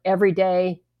hour every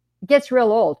day gets real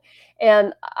old.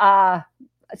 And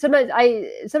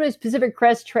sometimes Pacific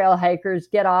Crest Trail hikers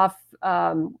get off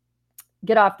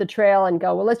the trail and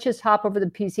go, well, let's just hop over the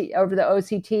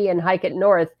OCT and hike it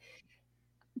north.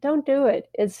 Don't do it.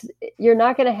 You're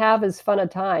not going to have as fun a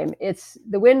time.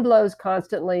 The wind blows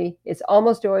constantly. It's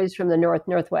almost always from the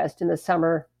northwest in the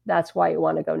summer. That's why you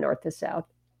want to go north to south.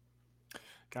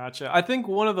 Gotcha. I think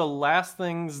one of the last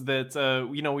things that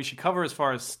we should cover as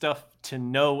far as stuff to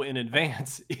know in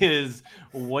advance is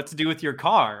what to do with your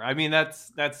car. I mean,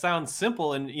 that sounds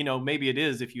simple, and maybe it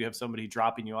is if you have somebody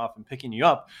dropping you off and picking you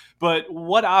up. But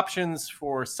what options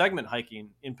for segment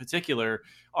hiking in particular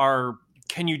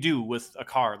can you do with a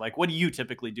car? Like, what do you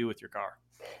typically do with your car?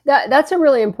 That's a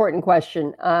really important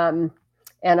question, and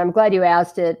I'm glad you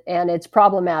asked it. And it's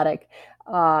problematic.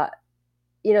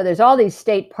 There's all these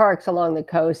state parks along the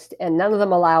coast, and none of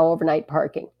them allow overnight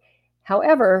parking.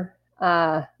 However,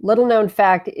 little known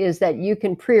fact is that you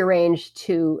can prearrange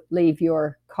to leave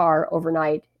your car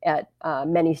overnight at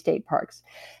many state parks.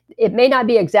 It may not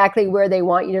be exactly where they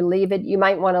want you to leave it. You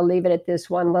might want to leave it at this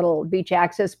one little beach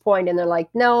access point, and they're like,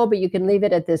 no, but you can leave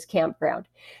it at this campground.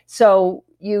 So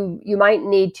you might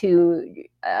need to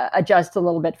adjust a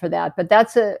little bit for that, but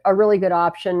that's a really good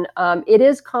option. It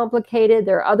is complicated.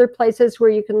 There are other places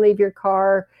where you can leave your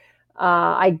car.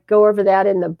 I go over that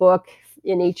in the book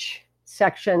in each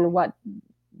section,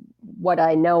 what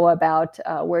I know about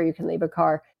where you can leave a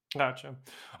car. Gotcha.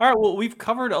 All right. Well, we've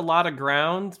covered a lot of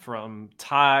ground, from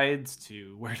tides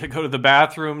to where to go to the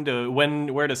bathroom to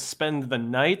where to spend the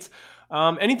night.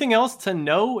 Anything else to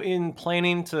know in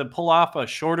planning to pull off a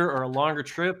shorter or a longer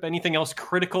trip? Anything else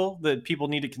critical that people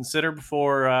need to consider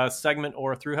before a segment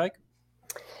or a through hike?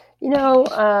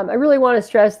 I really want to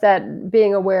stress that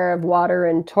being aware of water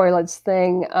and toilets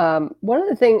thing. One of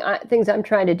the things I'm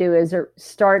trying to do is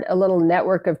start a little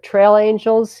network of trail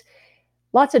angels.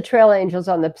 Lots of trail angels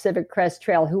on the Pacific Crest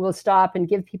Trail who will stop and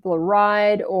give people a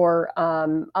ride, or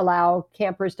allow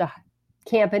campers to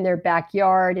camp in their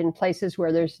backyard in places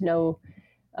where there's no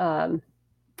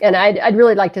And I'd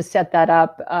really like to set that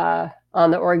up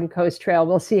on the Oregon Coast Trail.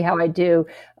 We'll see how I do.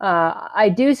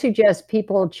 I do suggest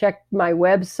people check my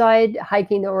website,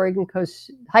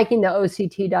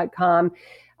 hikingtheoct.com,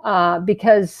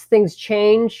 because things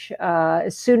change.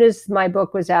 As soon as my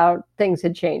book was out, things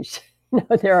had changed.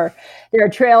 There are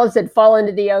trails that fall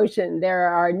into the ocean. There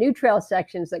are new trail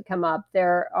sections that come up.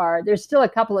 There's still a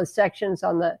couple of sections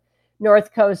on the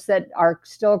North Coast that are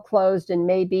still closed and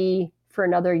maybe for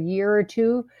another year or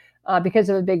two because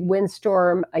of a big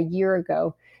windstorm a year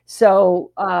ago.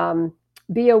 So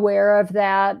be aware of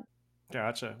that.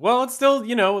 Gotcha. Well, it's still,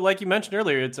 like you mentioned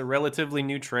earlier, it's a relatively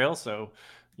new trail. So,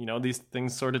 these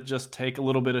things sort of just take a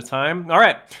little bit of time. All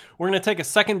right, we're going to take a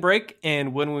second break.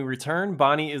 And when we return,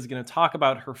 Bonnie is going to talk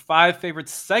about her 5 favorite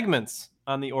segments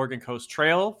on the Oregon Coast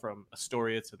Trail from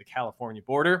Astoria to the California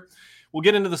border. We'll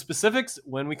get into the specifics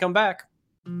when we come back.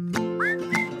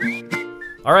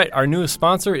 All right, our newest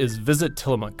sponsor is Visit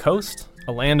Tillamook Coast,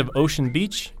 a land of ocean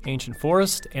beach, ancient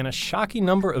forest, and a shocking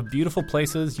number of beautiful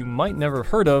places you might never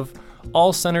have heard of,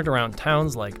 all centered around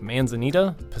towns like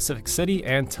Manzanita, Pacific City,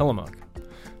 and Tillamook.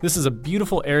 This is a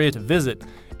beautiful area to visit,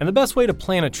 and the best way to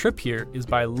plan a trip here is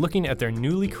by looking at their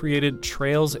newly created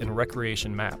Trails and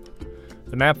Recreation map.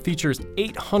 The map features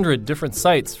 800 different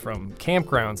sites, from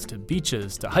campgrounds to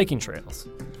beaches to hiking trails.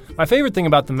 My favorite thing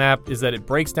about the map is that it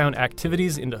breaks down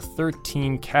activities into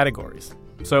 13 categories.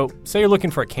 So, say you're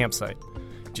looking for a campsite.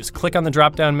 Just click on the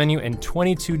drop-down menu and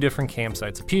 22 different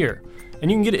campsites appear, and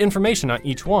you can get information on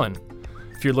each one.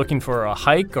 If you're looking for a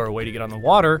hike or a way to get on the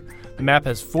water, the map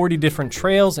has 40 different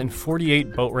trails and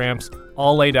 48 boat ramps,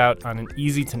 all laid out on an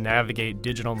easy-to-navigate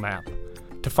digital map.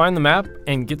 To find the map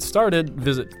and get started,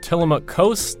 visit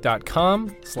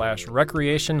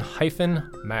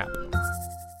tillamookcoast.com/recreation-map.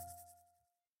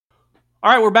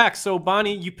 All right, we're back. So,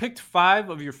 Bonnie, you picked 5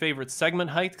 of your favorite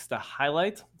segment hikes to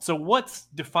highlight. So what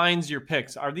defines your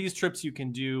picks? Are these trips you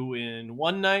can do in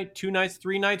 1 night, 2 nights,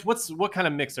 3 nights? What kind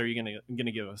of mix are you gonna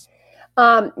give us?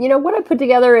 What I put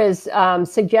together is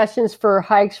suggestions for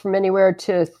hikes from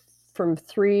from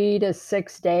 3 to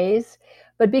 6 days.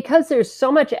 But because there's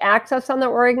so much access on the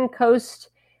Oregon coast,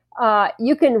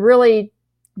 you can really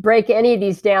break any of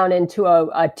these down into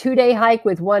a 2-day hike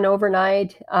with 1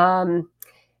 overnight.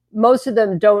 Most of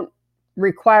them don't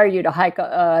require you to hike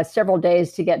several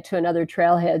days to get to another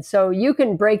trailhead. So you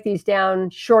can break these down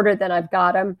shorter than I've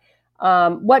got them.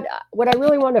 What I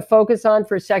really want to focus on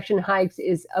for section hikes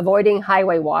is avoiding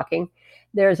highway walking.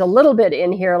 There's a little bit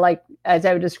in here, like as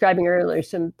I was describing earlier,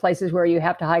 some places where you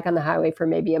have to hike on the highway for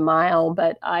maybe a mile,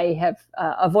 but I have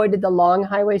avoided the long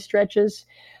highway stretches.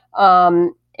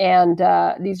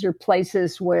 These are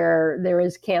places where there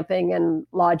is camping and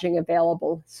lodging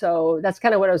available. So that's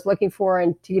kind of what I was looking for,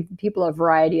 and to give people a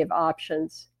variety of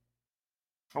options.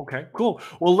 Okay, cool.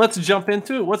 Well, let's jump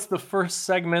into it. What's the first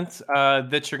segment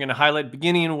that you're going to highlight,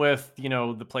 beginning with,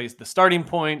 the starting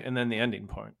point and then the ending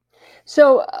point?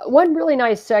 So one really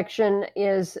nice section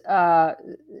is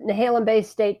Nehalem Bay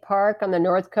State Park on the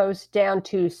North Coast down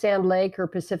to Sand Lake or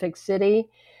Pacific City.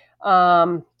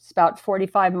 It's about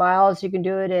 45 miles. You can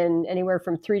do it in anywhere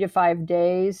from 3 to 5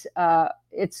 days.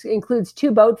 It includes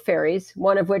 2 boat ferries,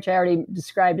 one of which I already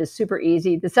described as super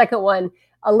easy. The second one,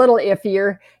 a little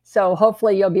iffier. So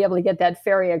hopefully you'll be able to get that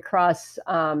ferry across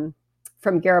from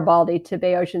Garibaldi to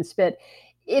Bay Ocean Spit.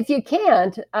 If you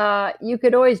can't, you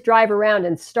could always drive around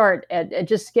and start and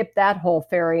just skip that whole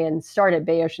ferry and start at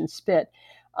Bay Ocean Spit.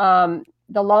 The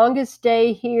longest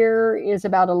day here is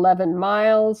about 11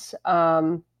 miles.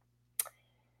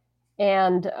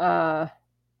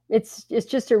 It's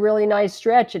just a really nice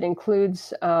stretch. It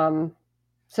includes some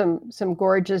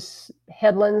gorgeous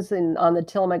headlands on the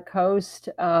Tillamook coast.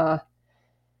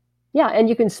 And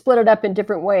you can split it up in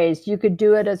different ways. You could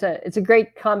do it it's a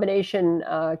great combination,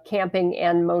 camping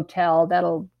and motel.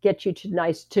 That'll get you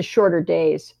to shorter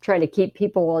days, trying to keep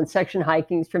people on section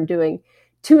hikings from doing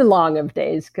too long of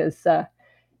days, because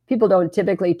people don't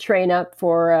typically train up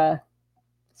for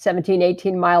 17,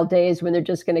 18 mile days when they're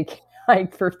just going to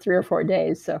hike for 3 or 4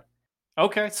 days. So.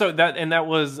 Okay, so that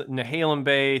was Nehalem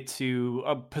Bay to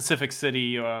Pacific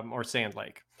City or Sand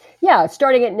Lake. Yeah,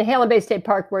 starting at Nehalem Bay State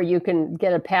Park, where you can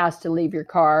get a pass to leave your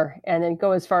car, and then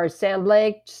go as far as Sand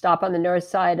Lake, stop on the north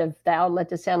side of the outlet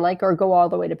to Sand Lake, or go all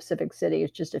the way to Pacific City.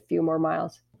 It's just a few more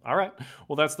miles. All right.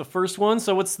 Well, that's the first one.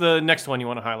 So what's the next one you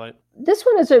want to highlight? This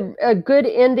one is a good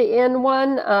end-to-end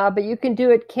one, but you can do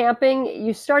it camping.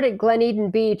 You start at Glen Eden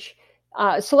Beach.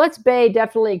 Siletz Bay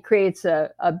definitely creates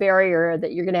a barrier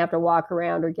that you're going to have to walk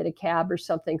around or get a cab or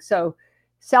something. So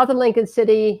south of Lincoln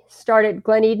City, start at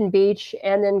Glen Eden Beach,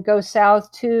 and then go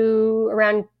south to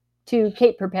around to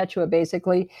Cape Perpetua,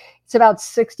 basically. It's about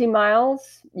 60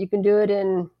 miles. You can do it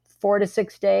in 4 to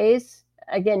 6 days.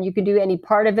 Again, you can do any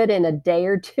part of it in a day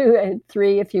or two and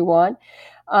 3 if you want.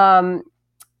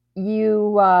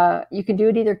 You can do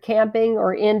it either camping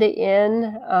or inn to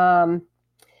inn.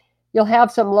 You'll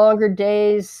have some longer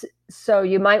days, so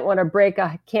you might want to break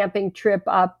a camping trip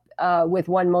up with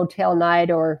one motel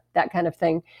night or that kind of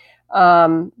thing.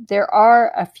 There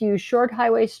are a few short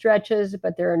highway stretches,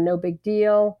 but they're no big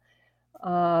deal.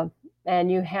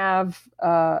 And you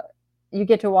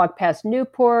get to walk past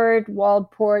Newport,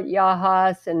 Waldport,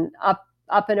 Yachas, and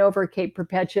up and over Cape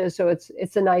Perpetua. So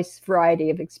it's a nice variety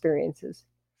of experiences.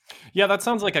 Yeah, that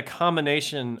sounds like a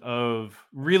combination of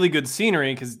really good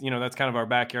scenery because, that's kind of our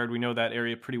backyard. We know that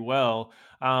area pretty well.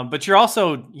 But you're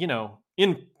also,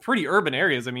 in pretty urban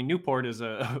areas. I mean, Newport is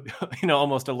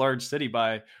almost a large city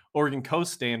by Oregon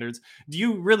coast standards. Do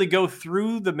you really go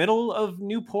through the middle of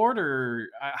Newport, or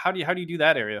how do you do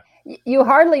that area? You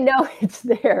hardly know it's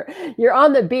there. You're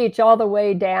on the beach all the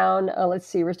way down. Let's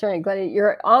see, we're starting at Glen.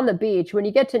 You're on the beach. When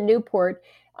you get to Newport,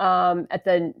 at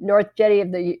the north jetty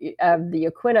of the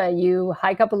Yaquina, you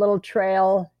hike up a little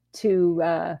trail to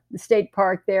the state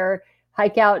park there,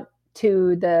 hike out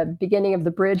to the beginning of the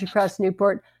bridge across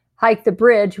Newport, hike the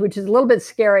bridge, which is a little bit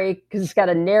scary because it's got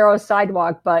a narrow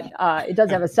sidewalk, but it does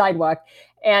have a sidewalk.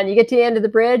 And you get to the end of the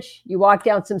bridge, you walk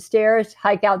down some stairs,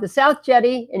 hike out the south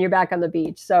jetty, and you're back on the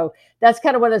beach. So that's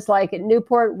kind of what it's like at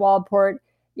Newport, Waldport.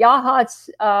 Yachats,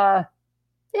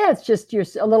 it's just you're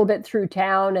a little bit through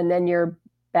town, and then you're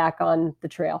back on the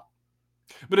trail.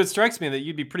 But it strikes me that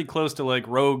you'd be pretty close to like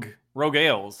Rogue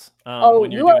Ales.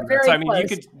 When you're doing that. So, I mean,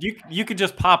 close. you could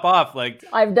just pop off. Like,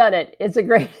 I've done it. It's a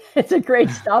great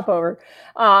stopover.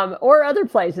 Or other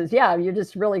places. Yeah, you're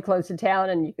just really close to town,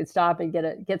 and you could stop and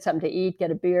get something to eat,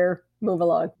 get a beer, move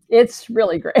along. It's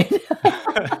really great.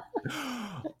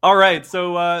 All right.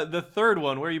 So the third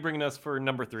one, where are you bringing us for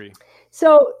number 3?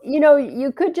 So,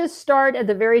 you could just start at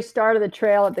the very start of the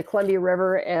trail at the Columbia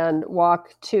River and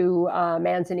walk to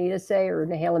Manzanita, say, or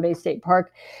Nehalem Bay State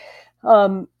Park.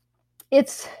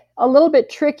 It's a little bit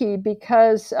tricky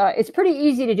because it's pretty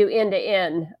easy to do inn to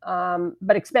inn,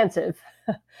 but expensive.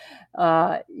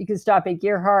 You can stop at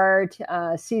Gerhardt,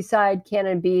 Seaside,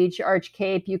 Cannon Beach, Arch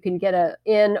Cape. You can get an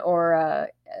inn or a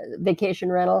vacation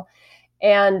rental.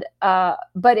 And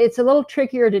but it's a little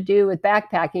trickier to do with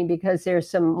backpacking because there's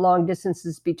some long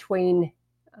distances between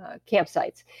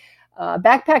campsites.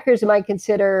 Backpackers might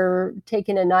consider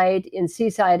taking a night in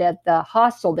Seaside at the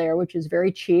hostel there, which is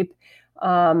very cheap.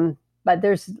 But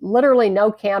there's literally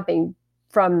no camping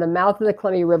from the mouth of the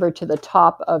Columbia River to the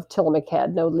top of Tillamook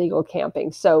Head, no legal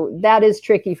camping. So that is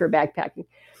tricky for backpacking.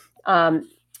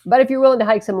 But if you're willing to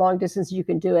hike some long distance, you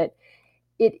can do it.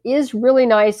 It is really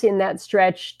nice in that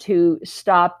stretch to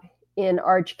stop in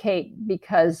Arch Cape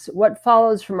because what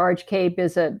follows from Arch Cape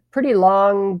is a pretty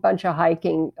long bunch of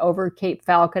hiking over Cape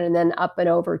Falcon and then up and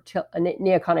over to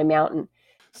Neahkahnie Mountain.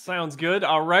 Sounds good.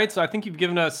 All right. So I think you've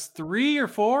given us 3 or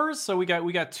 4. So we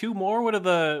got 2 more.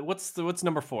 What's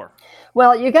number 4?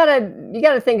 Well, you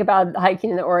gotta think about hiking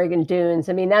in the Oregon dunes.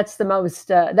 I mean, that's the most.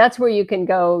 That's where you can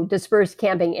go disperse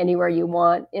camping anywhere you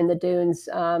want in the dunes.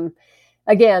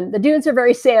 Again, the dunes are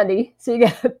very sandy, so you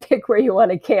gotta pick where you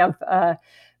want to camp.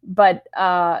 But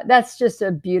that's just a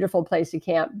beautiful place to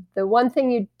camp. The one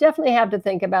thing you definitely have to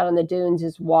think about on the dunes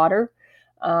is water.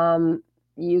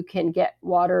 You can get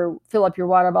water, fill up your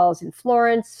water bottles in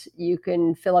Florence. You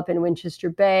can fill up in Winchester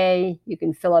Bay. You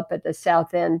can fill up at the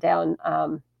south end down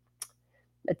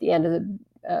at the end of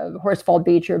the Horsefall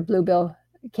Beach or Bluebill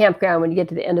campground when you get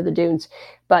to the end of the dunes.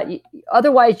 But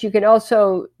otherwise, you can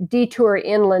also detour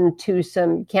inland to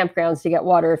some campgrounds to get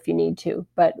water if you need to.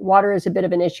 But water is a bit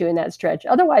of an issue in that stretch.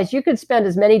 Otherwise, you could spend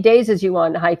as many days as you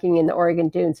want hiking in the Oregon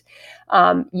dunes.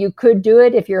 You could do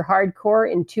it if you're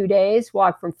hardcore in 2 days,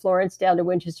 walk from Florence down to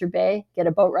Winchester Bay, get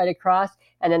a boat ride across,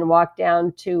 and then walk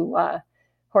down to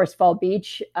Horsefall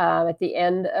Beach at the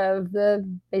end of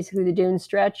basically the dune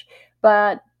stretch.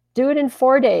 But do it in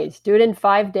 4 days, do it in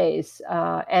 5 days.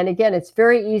 And again, it's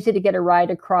very easy to get a ride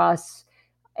across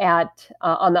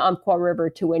on the Umpqua River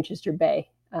to Winchester Bay.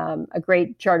 A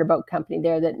great charter boat company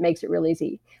there that makes it real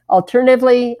easy.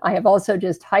 Alternatively, I have also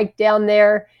just hiked down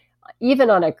there, even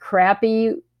on a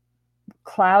crappy,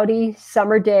 cloudy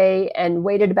summer day, and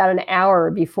waited about an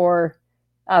hour before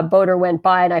a boater went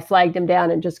by, and I flagged him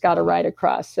down and just got a ride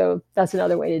across. So that's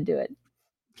another way to do it.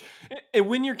 And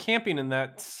when you're camping in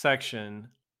that section,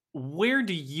 where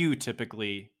do you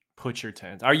typically put your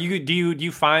tent? Do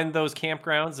you find those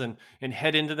campgrounds and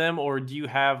head into them, or do you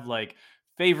have like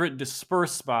favorite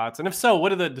dispersed spots? And if so, what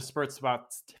do the dispersed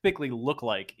spots typically look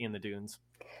like in the dunes?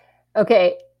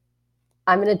 Okay,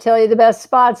 I'm going to tell you the best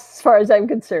spots as far as I'm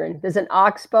concerned. There's an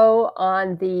oxbow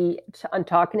on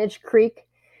Talkenage Creek.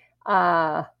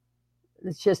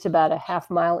 It's just about a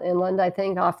half-mile inland, I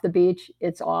think, off the beach.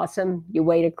 It's awesome. You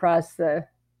wade across the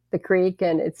creek,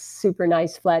 and it's super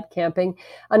nice flat camping.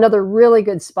 Another really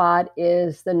good spot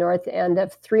is the north end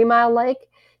of 3 Mile Lake.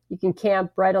 You can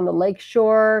camp right on the lake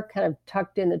shore, kind of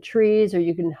tucked in the trees, or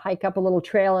you can hike up a little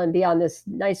trail and be on this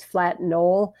nice flat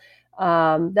knoll.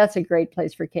 That's a great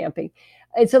place for camping.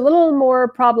 It's a little more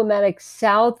problematic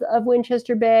south of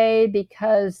Winchester Bay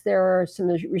because there are some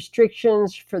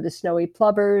restrictions for the snowy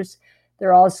plovers. There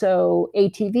are also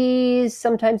ATVs,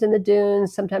 sometimes in the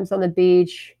dunes, sometimes on the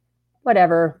beach,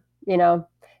 whatever,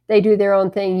 they do their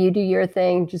own thing. You do your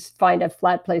thing, just find a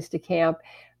flat place to camp.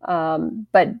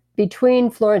 But between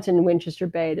Florence and Winchester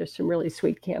Bay, there's some really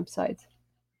sweet campsites.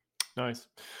 Nice.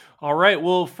 All right.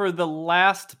 Well, for the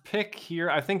last pick here,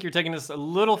 I think you're taking us a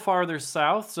little farther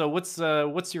south. So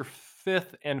what's your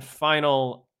fifth and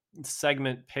final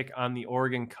segment pick on the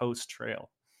Oregon Coast Trail?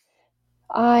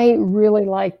 I really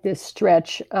like this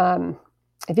stretch.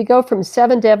 If you go from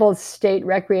Seven Devils State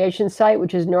Recreation Site,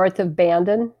 which is north of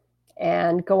Bandon,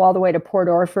 and go all the way to Port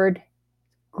Orford,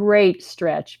 great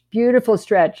stretch, beautiful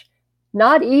stretch.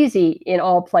 Not easy in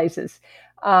all places,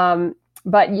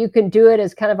 but you can do it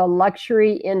as kind of a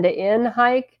luxury inn-to-inn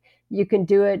hike. You can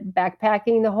do it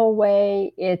backpacking the whole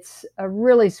way. It's a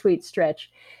really sweet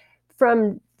stretch.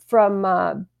 From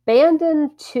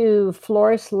Bandon to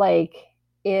Flores Lake,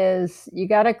 you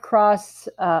got to cross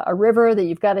a river that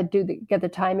you've got to get the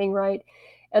timing right.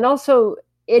 And also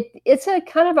it's a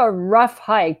kind of a rough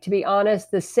hike, to be honest.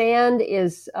 The sand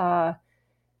is,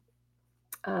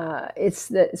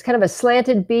 it's kind of a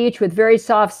slanted beach with very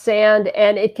soft sand,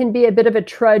 and it can be a bit of a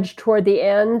trudge toward the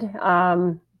end.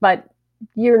 But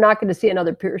you're not going to see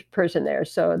another person there.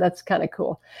 So that's kind of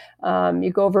cool. You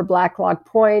go over Blacklock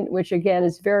Point, which again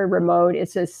is very remote.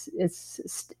 It's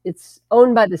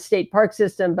owned by the state park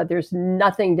system, but there's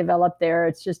nothing developed there.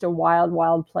 It's just a wild,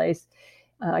 wild place.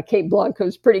 Cape Blanco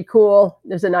is pretty cool.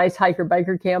 There's a nice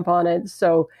hiker-biker camp on it.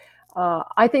 So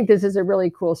I think this is a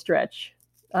really cool stretch.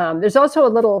 There's also a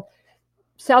little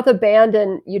south of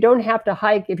Bandon. You don't have to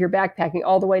hike if you're backpacking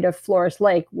all the way to Flores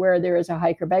Lake, where there is a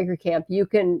hiker-biker camp. You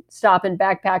can stop and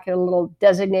backpack at a little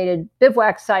designated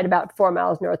bivouac site about 4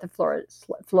 miles north of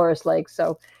Flores Lake.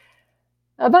 So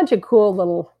a bunch of cool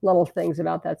little things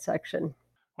about that section.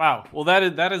 Wow. Well,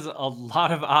 that is a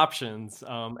lot of options.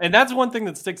 And that's one thing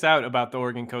that sticks out about the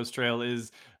Oregon Coast Trail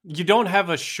is you don't have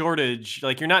a shortage.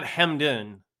 Like, you're not hemmed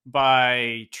in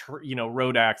by,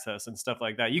 road access and stuff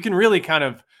like that. You can really kind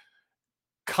of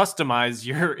customize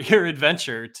your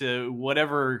adventure to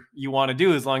whatever you want to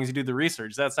do, as long as you do the research.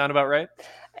 Does that sound about right?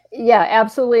 Yeah,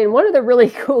 absolutely. And one of the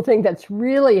really cool things that's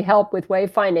really helped with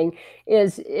wayfinding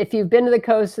is if you've been to the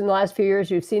coast in the last few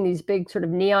years, you've seen these big sort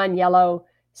of neon yellow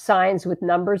signs with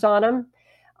numbers on them.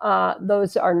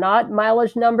 Those are not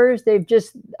mileage numbers. They've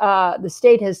just, the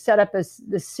state has set up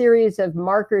the series of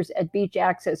markers at beach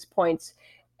access points.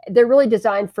 They're really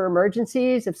designed for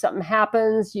emergencies. If something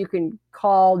happens, you can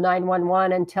call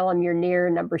 911 and tell them you're near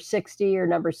number 60 or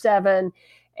number 7,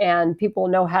 and people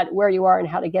know where you are and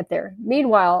how to get there.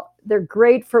 Meanwhile, they're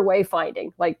great for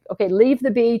wayfinding. Like, okay, leave the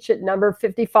beach at number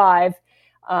 55,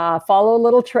 follow a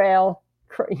little trail,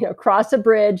 cross a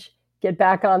bridge, get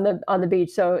back on the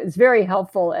beach. So it's very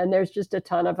helpful, and there's just a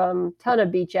ton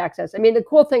of beach access. I mean, the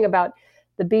cool thing about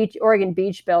the Oregon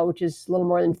Beach Belt, which is a little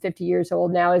more than 50 years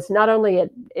old now, is not only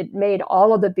it made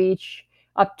all of the beach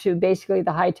up to basically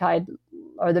the high tide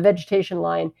or the vegetation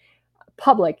line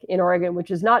public in Oregon, which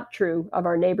is not true of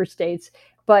our neighbor states,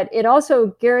 but it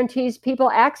also guarantees people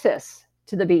access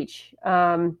to the beach.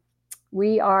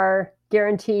 We are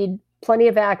guaranteed plenty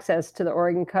of access to the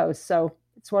Oregon coast. So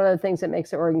it's one of the things that makes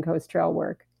the Oregon Coast Trail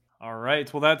work. All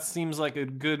right. Well, that seems like a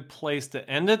good place to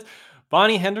end it.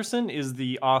 Bonnie Henderson is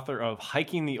the author of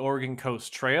Hiking the Oregon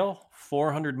Coast Trail,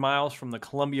 400 miles from the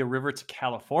Columbia River to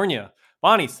California.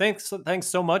 Bonnie, thanks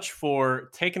so much for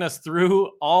taking us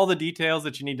through all the details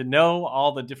that you need to know,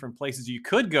 all the different places you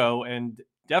could go. And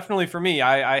definitely for me,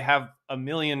 I have a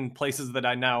million places that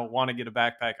I now want to get a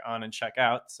backpack on and check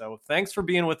out. So thanks for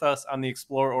being with us on the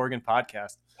Explore Oregon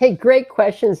podcast. Hey, great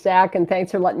questions, Zach. And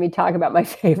thanks for letting me talk about my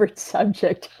favorite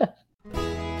subject.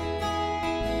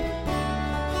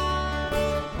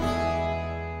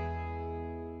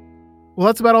 Well,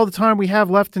 that's about all the time we have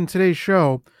left in today's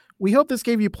show. We hope this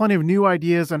gave you plenty of new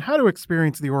ideas on how to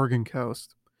experience the Oregon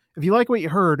coast. If you like what you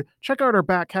heard, check out our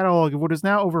back catalog of what is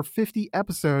now over 50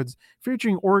 episodes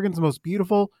featuring Oregon's most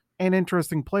beautiful and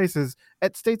interesting places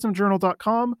at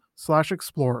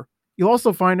statesmanjournal.com/explore. You'll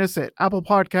also find us at Apple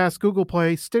Podcasts, Google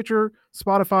Play, Stitcher,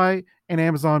 Spotify, and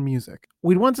Amazon Music.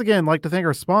 We'd once again like to thank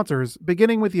our sponsors,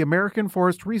 beginning with the American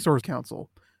Forest Resource Council.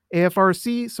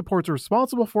 AFRC supports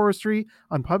responsible forestry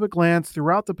on public lands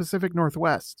throughout the Pacific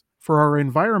Northwest for our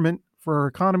environment, for our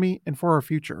economy, and for our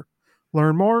future.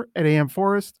 Learn more at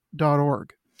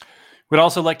amforest.org. We'd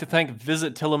also like to thank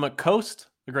Visit Tillamook Coast,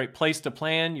 a great place to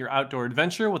plan your outdoor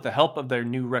adventure with the help of their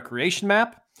new recreation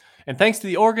map. And thanks to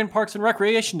the Oregon Parks and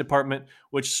Recreation Department,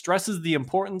 which stresses the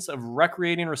importance of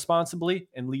recreating responsibly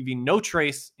and leaving no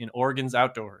trace in Oregon's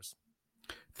outdoors.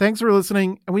 Thanks for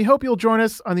listening, and we hope you'll join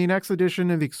us on the next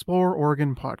edition of the Explore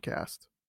Oregon podcast.